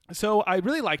 So I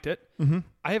really liked it.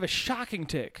 I have a shocking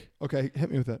take. Okay,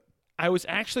 hit me with it. I was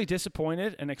actually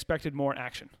disappointed and expected more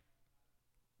action.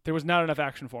 There was not enough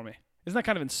action for me. Isn't that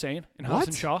kind of insane in Hobbs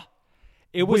and What? Shaw?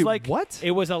 It was Wait, like what?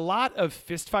 It was a lot of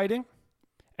fist fighting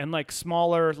and like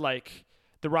smaller, like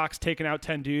The Rock's taking out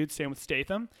 10 dudes, same with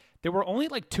Statham. There were only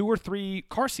like 2 or 3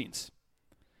 car scenes.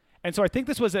 And so I think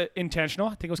this was intentional.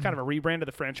 I think it was kind of a rebrand of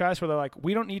the franchise where they're like,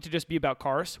 we don't need to just be about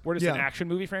cars. We're just an action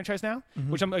movie franchise now,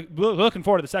 which I'm like, looking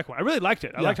forward to the second one. I really liked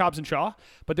it. I liked Hobbs and Shaw,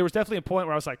 but there was definitely a point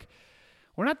where I was like,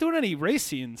 we're not doing any race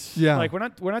scenes. Yeah. Like we're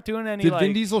not doing any Did like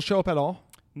Vin Diesel show up at all?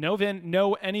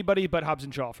 no anybody but Hobbs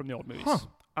and Shaw from the old movies.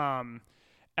 Huh.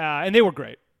 And they were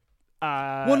great.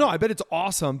 Well, no, I bet it's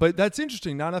awesome, but that's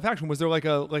interesting. Not enough action. Was there like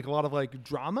a lot of like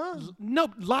drama? No,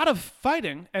 a lot of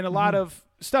fighting and a lot of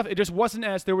stuff. It just wasn't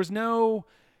there was no.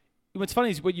 What's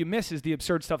funny is what you miss is the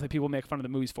absurd stuff that people make fun of the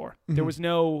movies for. There was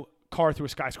no car through a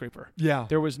skyscraper. Yeah.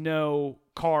 There was no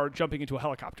car jumping into a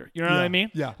helicopter. You know what I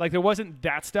mean? Yeah. Like there wasn't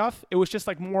that stuff. It was just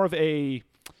like more of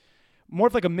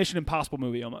like a Mission Impossible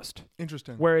movie almost,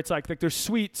 Interesting. where it's like there's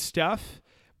sweet stuff,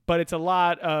 but it's just a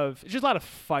lot of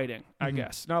fighting, I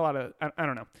guess. Not a lot of I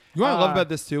don't know. You know what I love about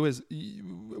this too is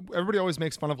everybody always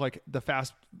makes fun of like the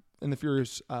Fast and the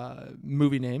Furious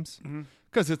movie names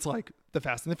because it's like the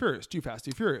Fast and the Furious, Too Fast,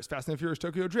 Too Furious, Fast and the Furious,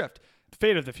 Tokyo Drift,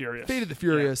 Fate of the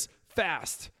Furious,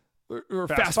 Fast, or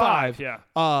Fast Fast 5,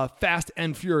 yeah. Fast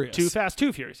and Furious, Too Fast,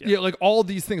 Too Furious. yeah, like all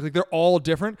these things, like they're all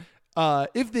different.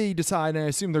 If they decide, and I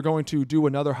assume they're going to do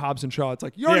another Hobbs and Shaw, it's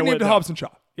like you already named it Hobbs and Shaw.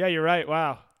 Yeah, you're right.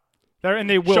 Wow. And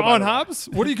they will. Sean Hobbs?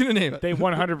 What are you going to name it? They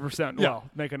 100% will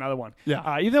make another one.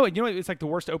 Yeah. Even though, it's like the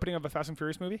worst opening of a Fast and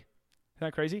Furious movie. Isn't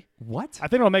that crazy? What? I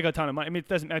think it'll make a ton of money. I mean, it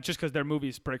doesn't just because their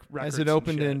movies break records. Has it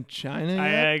opened in China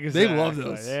yet? Exactly. They love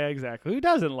those. Exactly. Who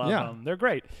doesn't love Yeah. them? They're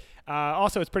great.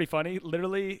 Also, it's pretty funny.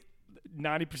 Literally,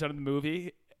 90% of the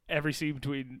movie, every scene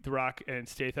between The Rock and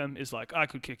Statham is like, I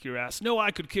could kick your ass. No, I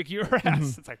could kick your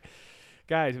ass. It's like,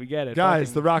 guys, we get it.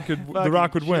 Guys, The Rock would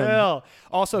win. Chill.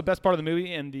 Also, best part of the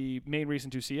movie and the main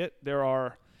reason to see it, there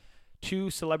are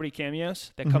 2 celebrity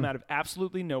cameos that come out of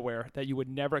absolutely nowhere that you would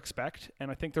never expect,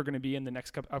 and I think they're going to be in the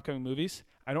next upcoming movies.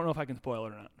 I don't know if I can spoil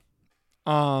it or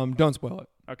not. Don't spoil it.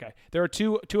 Okay. There are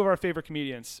two of our favorite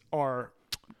comedians are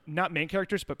not main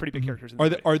characters, but pretty big characters in the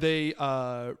movie. Are they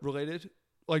related?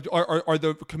 Like, are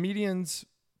the comedians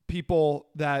people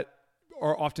that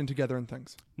are often together in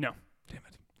things? No. Damn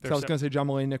it. So I was going to say John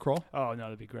Mulaney, Nick Kroll. Oh, no,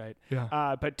 that'd be great.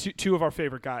 Yeah. But two of our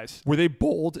favorite guys. Were they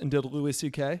bold and did Louis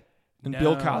C.K. and No,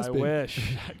 Bill Cosby? I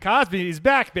wish. Cosby, he's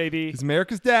back, baby. He's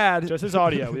America's dad. Just his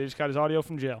audio. We just got his audio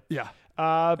from jail. Yeah.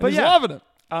 But he's loving it.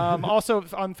 Also,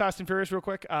 on Fast and Furious, real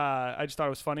quick, I just thought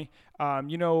it was funny.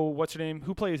 What's her name?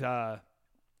 Who plays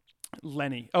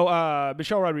Lenny? Oh,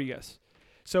 Michelle Rodriguez.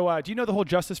 So, do you know the whole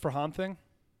Justice for Han thing?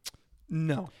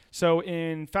 No. So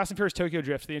in Fast and Furious Tokyo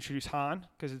Drift, they introduce Han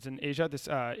because it's in Asia, this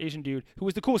Asian dude who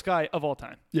was the coolest guy of all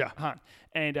time. Yeah. Han.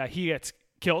 And he gets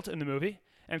killed in the movie.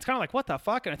 And it's kind of like, what the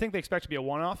fuck? And I think they expect to be a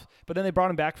one-off. But then they brought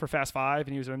him back for Fast 5,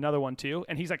 and he was in another one too.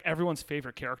 And he's like everyone's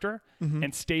favorite character.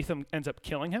 And Statham ends up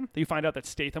killing him. You find out that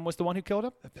Statham was the one who killed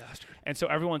him. That bastard. And so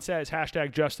everyone says,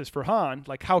 #Justice for Han.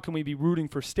 Like, how can we be rooting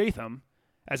for Statham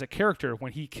as a character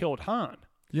when he killed Han?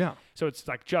 Yeah. So it's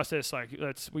like justice, like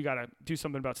we got to do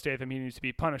something about Statham. He needs to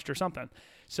be punished or something.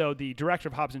 So the director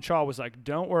of Hobbs and Shaw was like,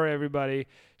 don't worry, everybody.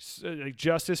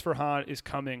 Justice for Han is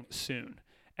coming soon.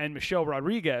 And Michelle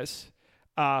Rodriguez,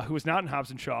 who was not in Hobbs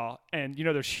and Shaw, and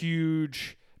there's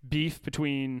huge beef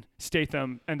between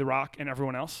Statham and The Rock and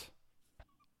everyone else.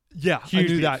 Yeah, Huge I knew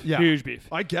beef. that. Yeah, Huge beef.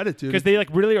 I get it, dude. Because they like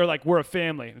really are like, we're a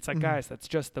family. And it's like, Mm-hmm. guys, that's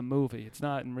just the movie. It's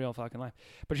not in real fucking life.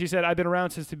 But she said, I've been around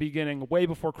since the beginning, way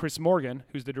before Chris Morgan,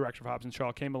 who's the director of Hobbs and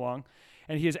Shaw, came along.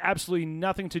 And he has absolutely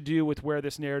nothing to do with where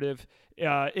this narrative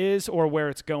is or where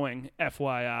it's going,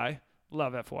 FYI.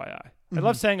 Love FYI. I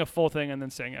love saying a full thing and then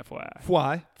saying FYI.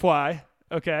 Why?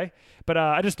 Okay. But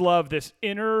I just love this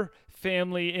inner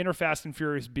family, inner Fast and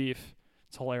Furious beef.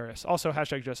 It's hilarious. Also,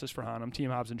 hashtag justice for Han. I'm Team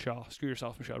Hobbs and Shaw. Screw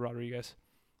yourself, Michelle Rodriguez.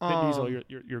 Vin Diesel,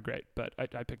 you're great, but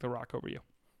I picked The Rock over you.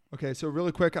 Okay, so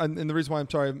really quick, and the reason why I'm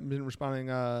sorry I've been responding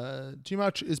too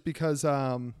much is because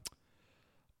I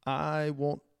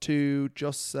want to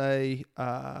just say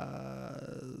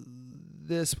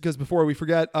this, because before we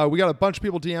forget, we got a bunch of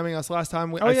people DMing us last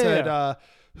time. I said,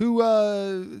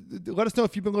 let us know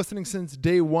if you've been listening since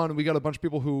day one. We got a bunch of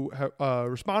people who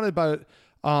responded, but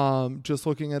just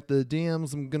looking at the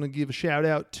DMs, I'm going to give a shout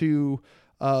out to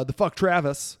the Fuck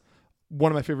Travis,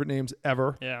 one of my favorite names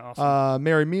ever. Yeah, awesome.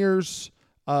 Mary Mears,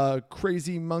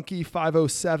 Crazy Monkey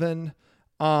 507.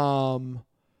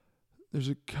 There's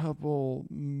a couple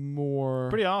more.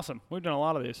 Pretty awesome. We've done a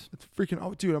lot of these. It's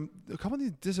freaking, dude, a couple of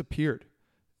these disappeared.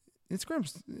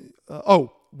 Instagram's,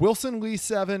 Wilson Lee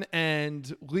 7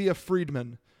 and Leah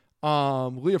Friedman.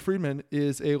 Leah Friedman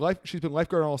is she's been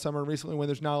lifeguard all summer, and recently when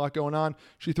there's not a lot going on,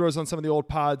 she throws on some of the old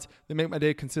pods. They make my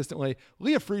day consistently.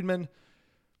 Leah Friedman,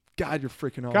 God, you're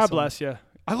freaking awesome. God bless you.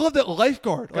 I love that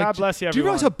lifeguard. God bless you, Do you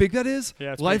realize how everyone. big that is?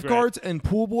 Yeah, it's pretty Lifeguards and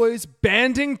pool boys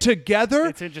banding together.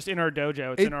 It's just in our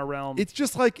dojo. It's in our realm. It's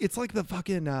just like the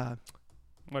fucking.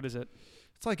 What is it?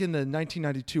 It's like in the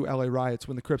 1992 LA riots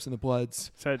when the Crips and the Bloods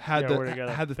We're had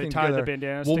together. the They thing tied together. the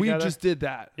bandanas well, together. we just did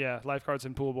that. Yeah, lifeguards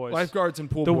and pool boys. Lifeguards and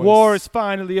pool The boys. war is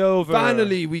finally over.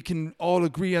 Finally, we can all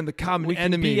agree on the common we can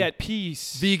enemy. be at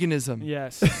peace. Veganism.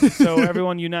 Yes. So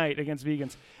everyone unite against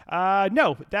vegans.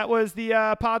 No, that was the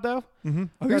pod though. Mm-hmm.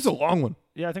 I think it's a long one.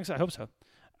 Yeah, I think so. I hope so.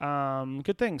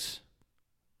 Good things.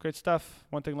 Great stuff.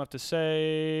 One thing left to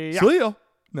say. Yeah. See ya.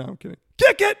 No, I'm kidding.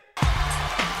 Kick it.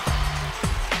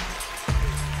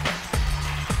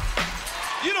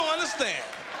 You don't understand.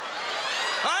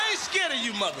 I ain't scared of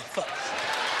you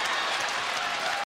motherfuckers.